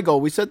It's a high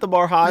goal. We set the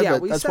bar high, yeah,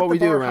 but we that's set what the we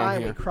do bar around high,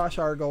 here. We crush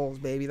our goals,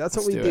 baby. That's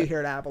what Let's we do do it. here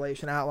at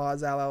Appalachian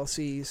Outlaws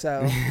LLC.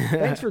 So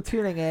thanks for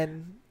tuning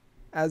in.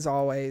 As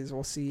always,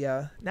 we'll see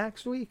you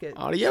next week at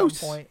Adios.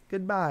 some point.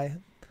 Goodbye.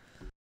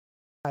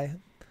 Bye.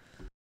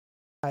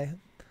 Bye.